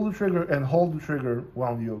 pull the trigger and hold the trigger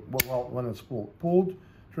when it's pulled. Pulled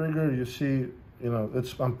trigger, you see,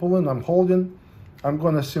 I'm pulling, I'm holding, I'm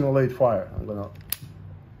going to simulate fire. I'm going to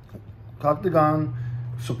cock the gun,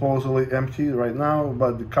 supposedly empty right now,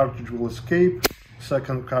 but the cartridge will escape.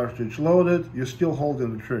 Second cartridge loaded, you're still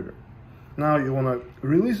holding the trigger. Now you want to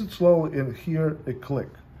release it slowly and hear a click.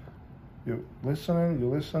 You're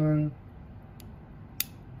listening.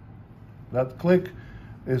 That click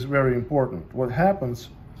is very important. What happens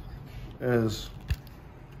is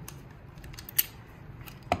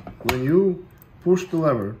when you push the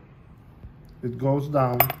lever, it goes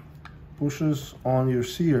down, pushes on your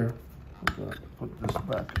sear. I'm gonna put this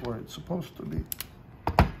back where it's supposed to be.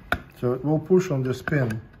 So it will push on this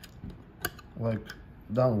pin, like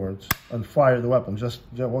downwards, and fire the weapon. Just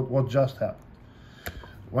what just happened.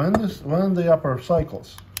 When the upper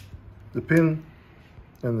cycles, the pin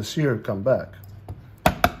and the sear come back.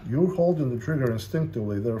 You're holding the trigger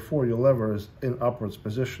instinctively, therefore your lever is in upwards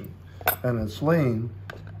position, and it's laying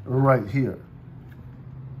right here,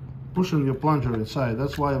 pushing your plunger inside.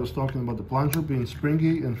 That's why I was talking about the plunger being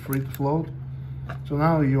springy and free to float. So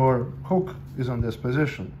now your hook is on this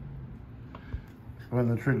position when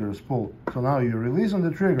the trigger is pulled. So now you're releasing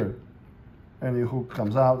the trigger and your hook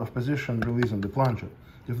comes out of position, releasing the plunger.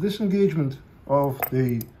 If this engagement of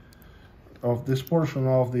this portion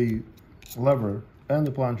of the lever and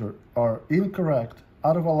the plunger are incorrect,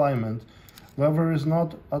 out of alignment, lever is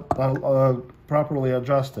not properly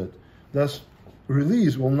adjusted, this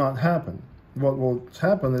release will not happen. What will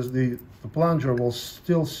happen is the plunger will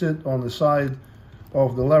still sit on the side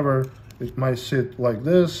of the lever. It might sit like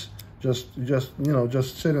this, just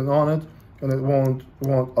sitting on it, and it won't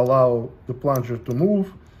allow the plunger to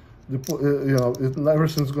move.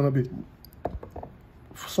 Everything's going to be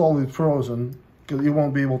solid frozen, because you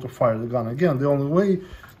won't be able to fire the gun again. The only way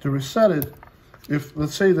to reset it, if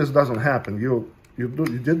let's say this doesn't happen, you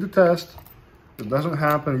did the test, it doesn't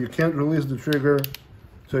happen, you can't release the trigger,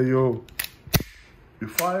 so you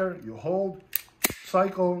fire, you hold,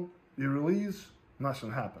 cycle, you release,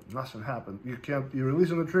 nothing happened. You're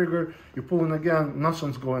releasing the trigger, you're pulling again,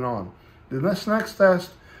 nothing's going on. The next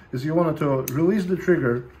test is you want to release the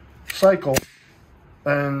trigger, cycle,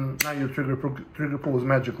 and now your trigger pull is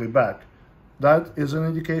magically back. That is an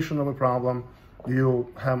indication of a problem. You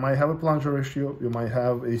might have a plunger issue, you might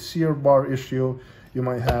have a sear bar issue, you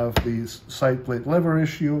might have the side plate lever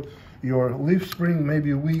issue, your leaf spring may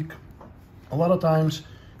be weak. A lot of times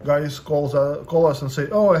guys call us and say,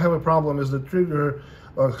 oh, I have a problem, is the trigger,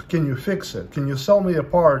 can you fix it? Can you sell me a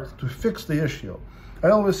part to fix the issue? I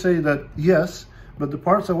always say that yes, but the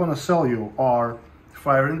parts I want to sell you are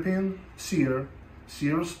firing pin, sear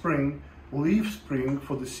spring, leaf spring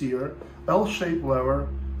for the sear, L-shaped lever,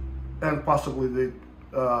 and possibly the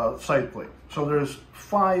side plate. So there's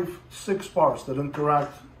 5-6 parts that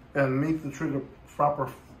interact and make the trigger proper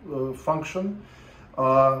function.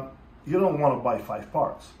 You don't want to buy 5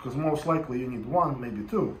 parts, because most likely you need 1, maybe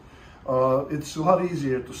 2. It's a lot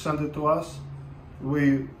easier to send it to us.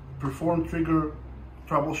 We perform trigger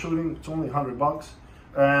troubleshooting. It's only $100,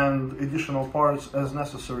 and additional parts as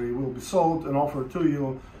necessary will be sold and offered to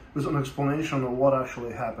you with an explanation of what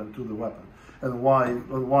actually happened to the weapon and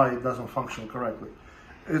why it doesn't function correctly.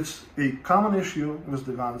 It's a common issue with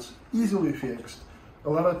the guns, easily fixed. A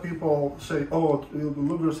lot of people say, oh, the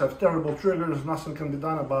Lugers have terrible triggers, nothing can be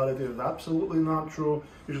done about it. It's absolutely not true.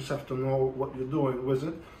 You just have to know what you're doing with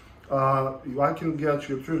it. I can get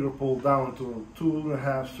your trigger pull down to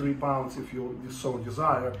 2.5, 3 pounds if you so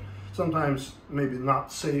desire. Sometimes maybe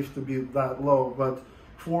not safe to be that low, but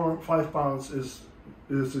 4 or 5 pounds is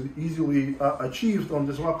easily achieved on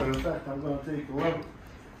this weapon. In fact, I'm going to take a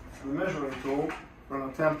measuring tool and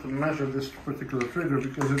attempt to measure this particular trigger,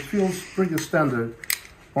 because it feels pretty standard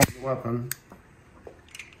on the weapon.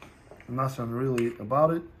 Nothing really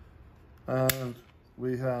about it. And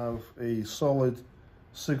we have a solid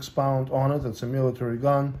 6 pound on it. It's a military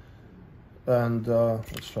gun. And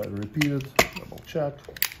let's try to repeat it, double check.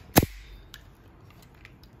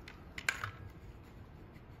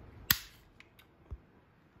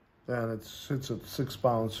 And it sits at 6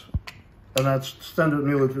 pounds. And that's standard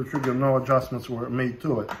military trigger, no adjustments were made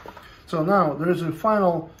to it. So now there's a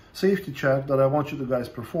final safety check that I want you to guys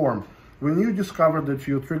perform. When you discover that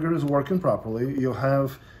your trigger is working properly, you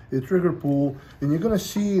have a trigger pull, and you're going to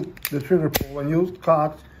see the trigger pull. When you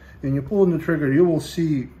cocked and you pull in the trigger, you will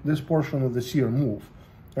see this portion of the sear move,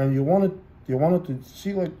 and you want it to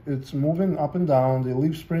see like it's moving up and down. The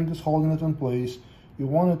leaf spring is holding it in place. You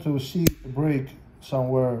want it to see the brake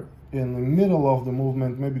somewhere in the middle of the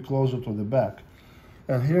movement, maybe closer to the back.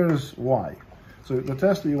 And here's why. So the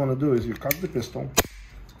test that you want to do is you cock the pistol,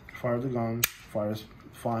 fire the gun, fires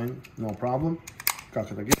fine, no problem.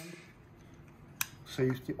 Cock it again,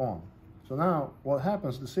 safety on. So now what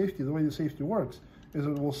happens, the way the safety works is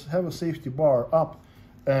it will have a safety bar up,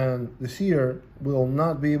 and the sear will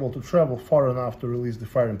not be able to travel far enough to release the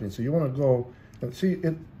firing pin. So you want to go and see,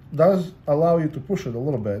 it does allow you to push it a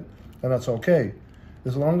little bit, and that's okay.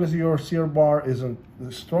 As long as your sear bar is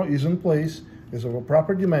in place, is of a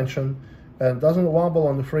proper dimension, and doesn't wobble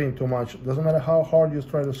on the frame too much, doesn't matter how hard you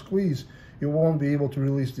try to squeeze, you won't be able to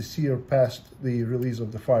release the sear past the release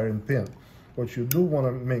of the firing pin. What you do want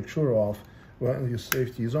to make sure of when your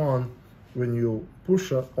safety is on, when you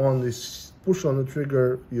push on the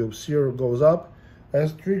trigger, your sear goes up.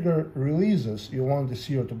 As trigger releases, you want the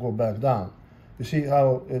sear to go back down. You see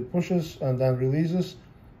how it pushes and then releases?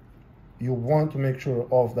 You want to make sure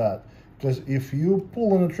of that, because if you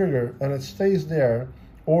pull on the trigger and it stays there,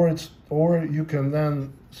 or you can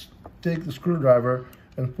then take the screwdriver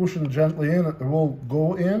and push it gently in, it will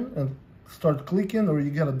go in and start clicking, or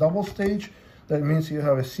you get a double stage. That means you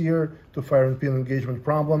have a sear to firing pin engagement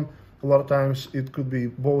problem. A lot of times it could be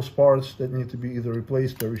both parts that need to be either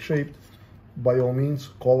replaced or reshaped. By all means,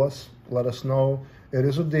 call us, let us know. It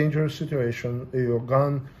is a dangerous situation. Your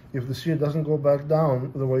gun, if the sear doesn't go back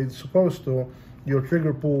down the way it's supposed to, your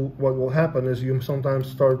trigger pull, what will happen is you sometimes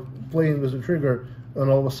start playing with the trigger, and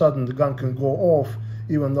all of a sudden the gun can go off,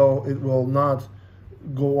 even though it will not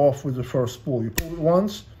go off with the first pull. You pull it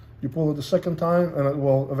once, you pull it the second time, and it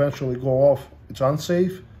will eventually go off. It's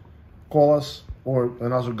unsafe. Call us or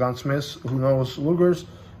another gunsmith who knows Lugers.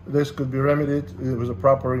 This could be remedied with a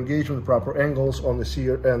proper engagement, proper angles on the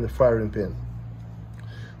sear and the firing pin.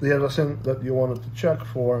 The other thing that you wanted to check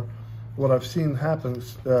for, what I've seen happen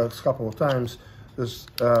a couple of times, is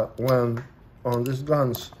when on these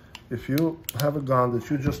guns, if you have a gun that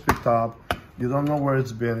you just picked up, you don't know where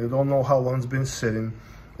it's been, you don't know how long it's been sitting,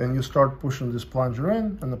 and you start pushing this plunger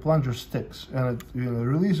in, and the plunger sticks, and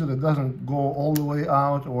release it doesn't go all the way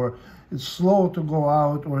out, or it's slow to go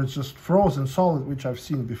out, or it's just frozen solid, which I've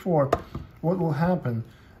seen before. What will happen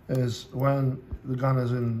is when the gun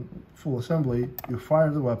is in full assembly, you fire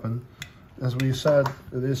the weapon. As we said,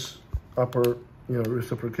 this upper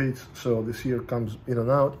reciprocates, so the sear comes in and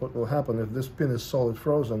out. What will happen if this pin is solid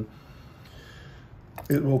frozen,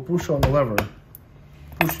 it will push on the lever,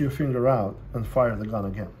 push your finger out, and fire the gun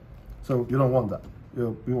again. So you don't want that.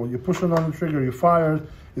 You push it on the trigger, you fire,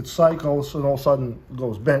 it cycles, and all of a sudden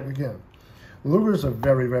goes bang again. Lugers are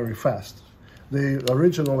very, very fast.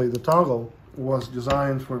 Originally, the toggle was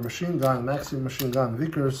designed for machine gun, Maxim machine gun,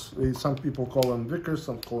 Vickers. Some people call them Vickers,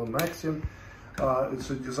 some call them Maxim. It's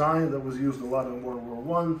a design that was used a lot in World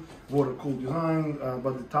War I, water-cooled design,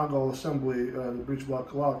 but the toggle assembly, the bridge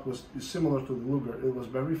block lock, was similar to the Luger. It was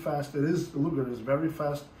very fast. The Luger is very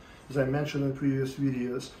fast, as I mentioned in previous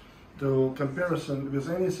videos. To comparison with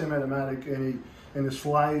any semi-automatic, any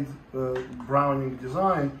slide Browning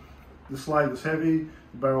design, the slide is heavy,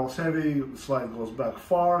 the barrel is heavy, the slide goes back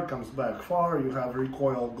far, comes back far, you have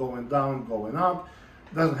recoil going down, going up.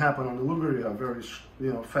 It doesn't happen on the Luger. You have very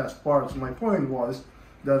fast parts. My point was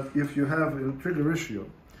that if you have a trigger issue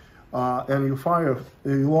and you fire,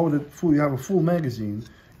 you load it full, you have a full magazine,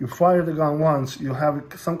 you fire the gun once, you have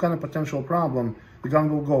some kind of potential problem, the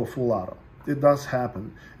gun will go full auto. It does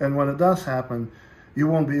happen. And when it does happen, you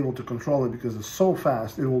won't be able to control it because it's so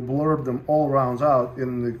fast, it will blur them all rounds out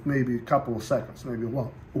in maybe a couple of seconds, maybe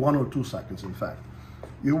one or 2 seconds, in fact.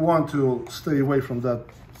 You want to stay away from that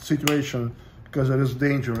situation because it is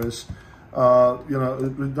dangerous.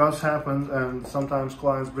 It does happen, and sometimes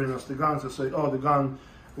clients bring us the guns and say, oh, the gun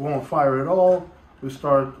won't fire at all. We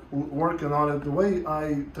start working on it. The way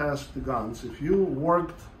I test the guns, if you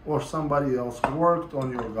worked or somebody else worked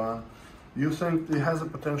on your gun, you think it has a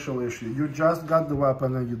potential issue, you just got the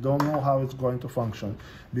weapon and you don't know how it's going to function.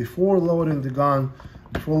 Before loading the gun,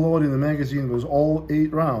 before loading the magazine with all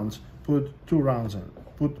 8 rounds, put 2 rounds in,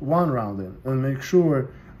 put 1 round in, and make sure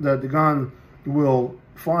that the gun will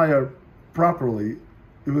fire properly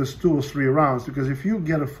with 2 or 3 rounds, because if you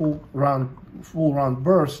get a full round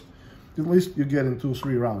burst, at least you're getting 2 or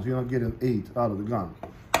 3 rounds. You're not getting 8 out of the gun.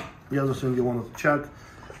 The other thing you want to check,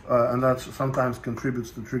 and that sometimes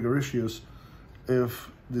contributes to trigger issues,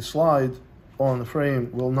 if the slide on the frame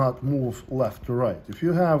will not move left to right. If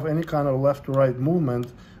you have any kind of left to right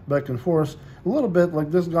movement, back and forth, a little bit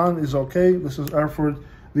like this gun is okay. This is Erfurt,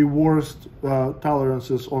 the worst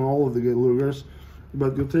tolerances on all of the Lugers,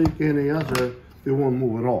 but you take any other, it won't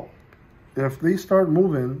move at all. If they start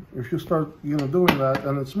moving, if you start doing that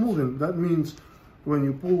and it's moving, that means when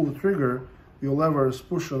you pull the trigger, your lever is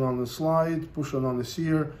pushing on the slide, pushing on the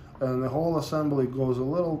sear, and the whole assembly goes a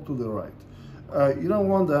little to the right. You don't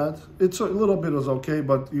want that. It's a little bit is okay,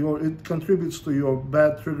 but it contributes to your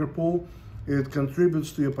bad trigger pull. It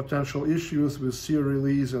contributes to your potential issues with sear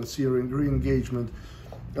release and sear re-engagement.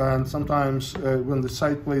 And sometimes when the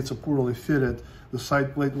side plates are poorly fitted, the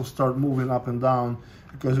side plate will start moving up and down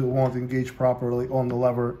because it won't engage properly on the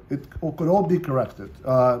lever. It could all be corrected,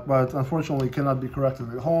 but unfortunately it cannot be corrected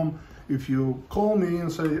at home. If you call me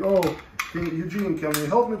and say, oh, Eugene, can you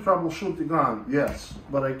help me troubleshoot the gun? Yes,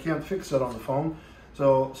 but I can't fix it on the phone.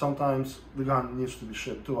 So sometimes the gun needs to be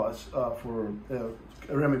shipped to us for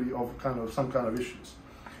a remedy of some kind of issues.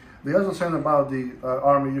 The other thing about the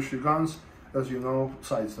Army issue guns, as you know,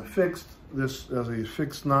 sights are fixed. This is a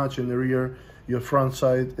fixed notch in the rear. Your front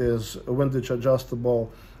sight is windage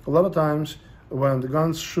adjustable. A lot of times when the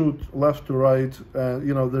guns shoot left to right,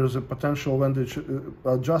 there's a potential windage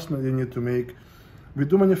adjustment you need to make. We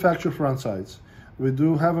do manufacture front sights. We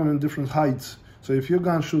do have them in different heights. So if your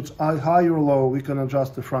gun shoots high or low, we can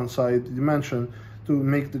adjust the front sight dimension to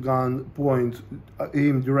make the gun point,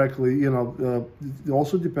 aim directly. It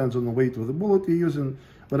also depends on the weight of the bullet you're using,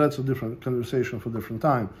 but that's a different conversation for different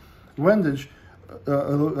time. Windage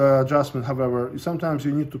adjustment, however, sometimes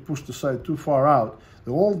you need to push the sight too far out.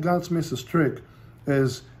 The old gunsmith's trick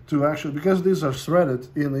is to actually, because these are threaded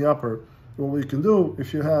in the upper, what we can do,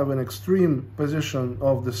 if you have an extreme position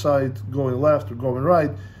of the sight going left or going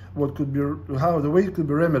right, how the way it could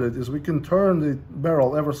be remedied is we can turn the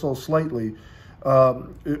barrel ever so slightly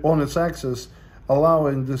on its axis,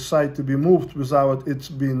 allowing the sight to be moved without it's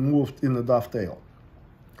being moved in the dovetail.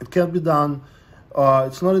 It can be done.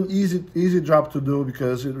 It's not an easy job to do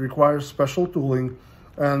because it requires special tooling,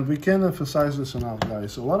 and we can't emphasize this enough,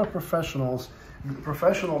 guys. A lot of professional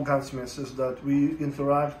gunsmiths that we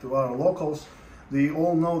interact with, a lot of locals, they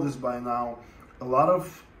all know this by now. A lot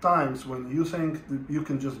of times when you think that you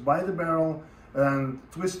can just buy the barrel and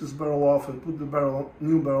twist this barrel off and put the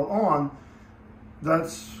new barrel on,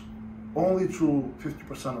 that's only true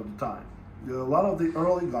 50% of the time. A lot of the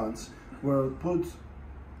early guns were put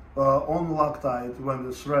on Loctite when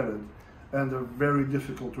they're threaded, and they're very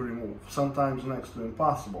difficult to remove, sometimes next to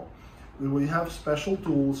impossible. We have special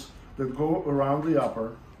tools that go around the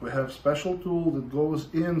upper. We have special tool that goes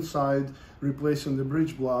inside, replacing the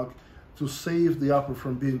bridge block to save the upper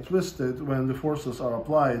from being twisted when the forces are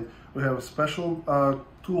applied. We have a special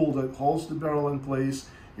tool that holds the barrel in place.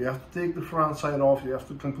 You have to take the front sight off. You have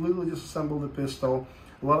to completely disassemble the pistol.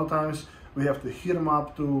 A lot of times we have to heat them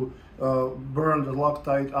up to burn the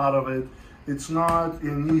Loctite out of it. It's not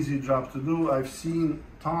an easy job to do. I've seen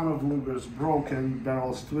a ton of Lugers broken,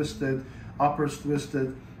 barrels twisted, uppers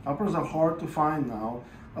twisted. Uppers are hard to find now.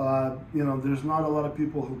 There's not a lot of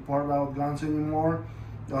people who part out guns anymore.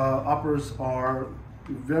 Uppers are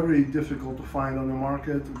very difficult to find on the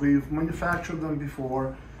market. We've manufactured them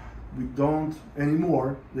before. We don't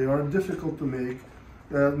anymore. They are difficult to make.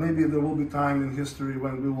 Maybe there will be time in history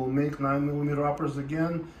when we will make 9mm uppers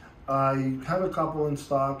again. I have a couple in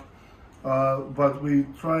stock, but we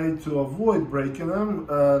try to avoid breaking them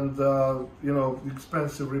and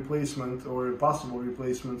expensive replacement or impossible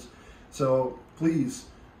replacements. So please,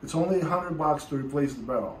 it's only $100 to replace the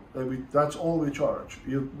barrel. That's all we charge.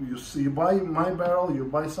 You buy my barrel, you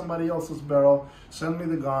buy somebody else's barrel, send me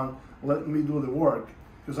the gun, let me do the work,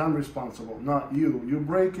 because I'm responsible, not you. You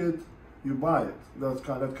break it, you buy it. That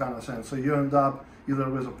kind of sense. So you end up either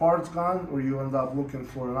with a parts gun, or you end up looking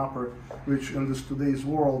for an upper, which in this today's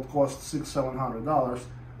world costs $600–700,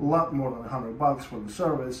 a lot more than $100 for the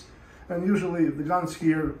service. And usually the guns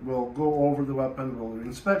here will go over the weapon, we'll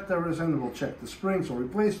inspect everything, we'll check the springs or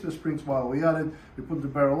replace the springs while we're at it. We put the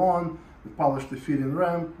barrel on, we polish the feeding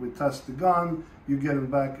ramp, we test the gun, you get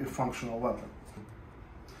it back a functional weapon.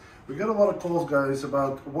 We get a lot of calls, guys,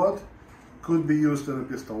 about what could be used in a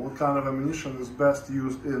pistol, what kind of ammunition is best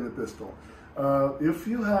used in a pistol. If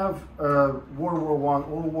you have a World War I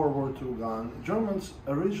or World War II gun, Germans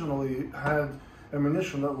originally had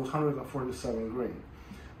ammunition that was 147 grain.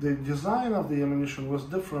 The design of the ammunition was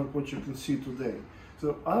different what you can see today.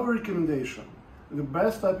 So our recommendation, the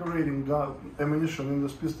best operating ammunition in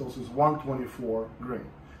these pistols is 124 grain.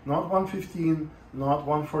 Not 115, not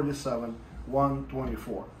 147,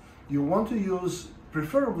 124. You want to use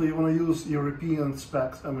preferably you want to use European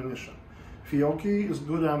specs ammunition. Fiocchi is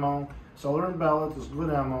good ammo, Southern Ballot is good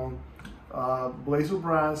ammo, Blazer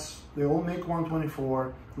Brass, they all make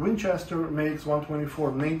 124. Winchester makes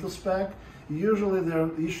 124 NATO spec. Usually they're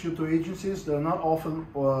issued to agencies. They're not often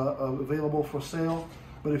available for sale,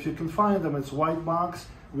 but if you can find them, it's white box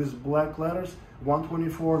with black letters,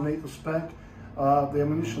 124 NATO spec. The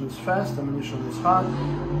ammunition is fast, the ammunition is hot.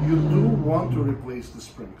 You do want to replace the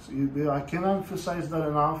springs. I cannot emphasize that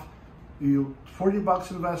enough.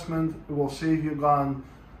 $40 investment will save your gun,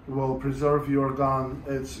 will preserve your gun.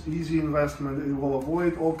 It's easy investment. It will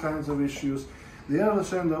avoid all kinds of issues. The other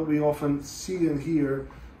thing that we often see and hear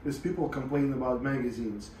is people complain about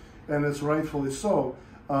magazines, and it's rightfully so.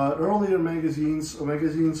 Earlier magazines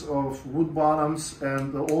of wood bottoms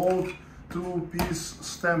and the old two-piece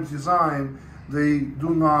stem design, they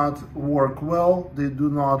do not work well. They do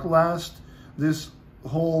not last. This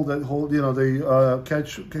hole, the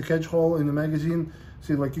catch hole in the magazine,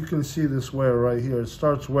 see, like you can see this wear right here. It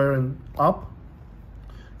starts wearing up.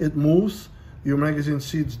 It moves. Your magazine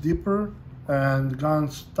seats deeper, and the gun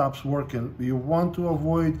stops working. You want to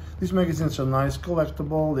avoid, these magazines are nice,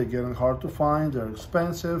 collectible, they're getting hard to find, they're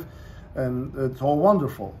expensive, and it's all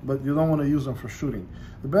wonderful, but you don't want to use them for shooting.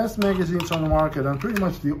 The best magazines on the market, and pretty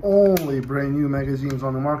much the only brand new magazines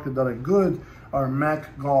on the market that are good, are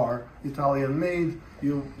Mag-Gar, Italian made.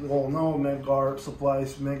 You all know Mag-Gar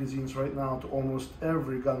supplies magazines right now to almost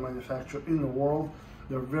every gun manufacturer in the world.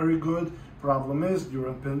 They're very good. Problem is,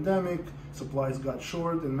 during pandemic, supplies got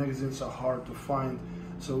short and magazines are hard to find.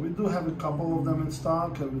 So we do have a couple of them in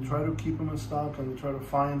stock, and we try to keep them in stock, and we try to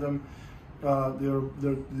find them.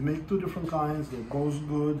 They make two different kinds. They're both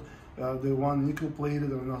good. The one nickel plated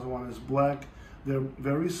and another one is black. They're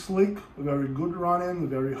very slick, very good running,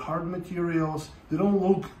 very hard materials. They don't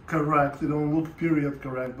look correct, they don't look period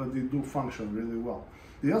correct, but they do function really well.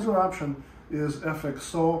 The other option is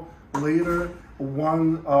FXO, later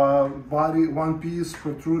one piece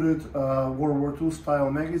protruded World War II style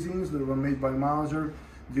magazines that were made by Mauser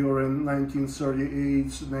during 1938,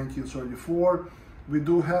 1934. We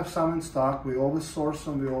do have some in stock. We always source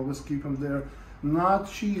them, we always keep them there.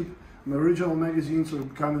 Not cheap. The original magazines are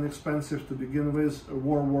becoming expensive to begin with.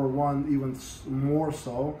 World War I even more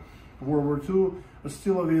so. World War II are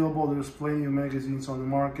still available. There's plenty of magazines on the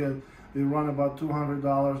market. They run about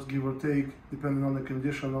 $200, give or take, depending on the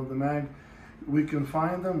condition of the mag. We can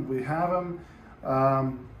find them, we have them.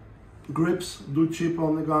 Grips do chip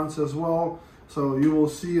on the guns as well. So you will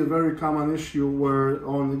see a very common issue where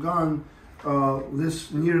on the gun,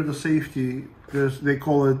 this near the safety, they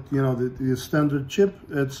call it, the standard chip.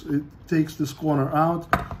 It takes this corner out.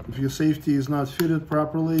 If your safety is not fitted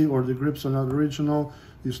properly or the grips are not original,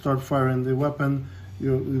 you start firing the weapon,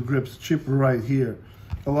 your grips chip right here.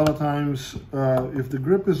 A lot of times, if the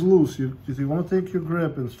grip is loose, if you want to take your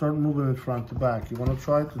grip and start moving it front to back, you want to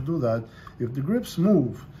try to do that. If the grips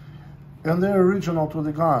move and they're original to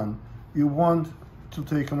the gun, you want to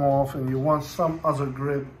take them off, and you want some other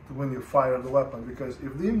grip when you fire the weapon, because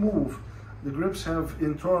if they move, the grips have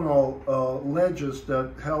internal ledges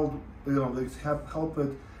that help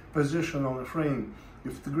it position on the frame.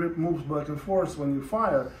 If the grip moves back and forth when you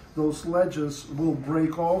fire, those ledges will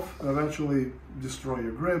break off and eventually destroy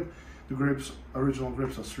your grip. The original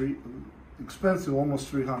grips are expensive,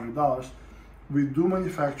 almost $300. We do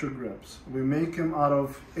manufacture grips. We make them out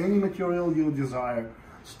of any material you desire.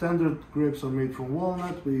 Standard grips are made from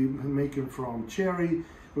walnut. We make them from cherry.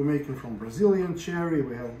 We make them from Brazilian cherry.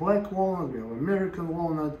 We have black walnut. We have American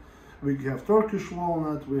walnut. We have Turkish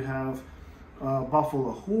walnut. We have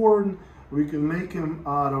buffalo horn. We can make them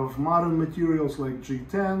out of modern materials like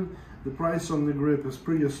G10. The price on the grip is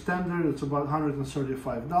pretty standard. It's about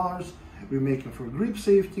 $135. We make them for grip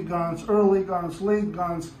safety guns, early guns, late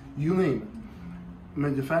guns, you name it.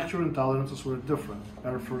 Manufacturing tolerances were different.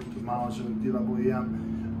 Erfurt to Mauser and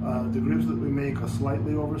DWM. The grips that we make are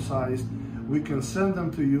slightly oversized. We can send them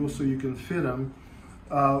to you so you can fit them.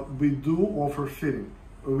 We do offer fitting.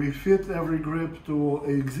 We fit every grip to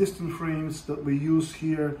existing frames that we use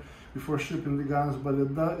here before shipping the guns, but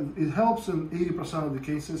it helps in 80% of the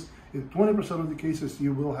cases. In 20% of the cases,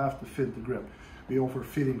 you will have to fit the grip. We offer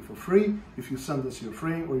fitting for free if you send us your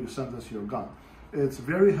frame or you send us your gun. It's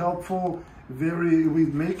very helpful. We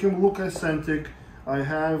make them look authentic. I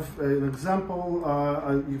have an example.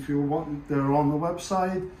 If you want, they're on the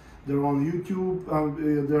website, they're on YouTube,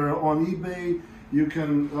 they're on eBay. You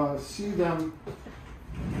can see them.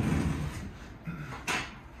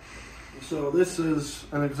 So this is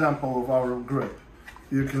an example of our grip.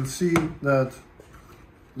 You can see that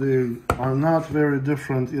they are not very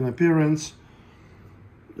different in appearance.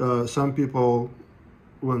 Some people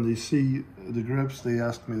when they see the grips, they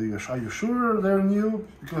ask me, are you sure they're new?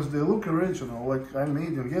 Because they look original, like I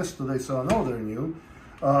made them yesterday, so I know they're new.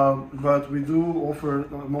 But we do offer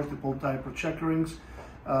multiple type of checkerings.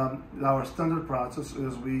 Our standard process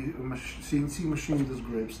is we CNC machine these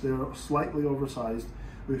grips. They're slightly oversized.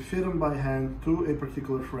 We fit them by hand to a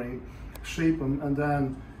particular frame, shape them, and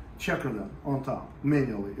then checker them on top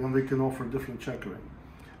manually, and we can offer different checkering.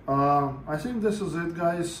 I think this is it,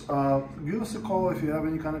 guys. Give us a call if you have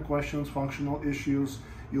any kind of questions, functional issues,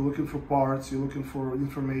 you're looking for parts, you're looking for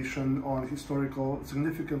information on historical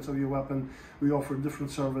significance of your weapon. We offer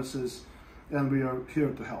different services, and we are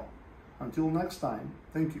here to help. Until next time,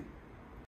 thank you.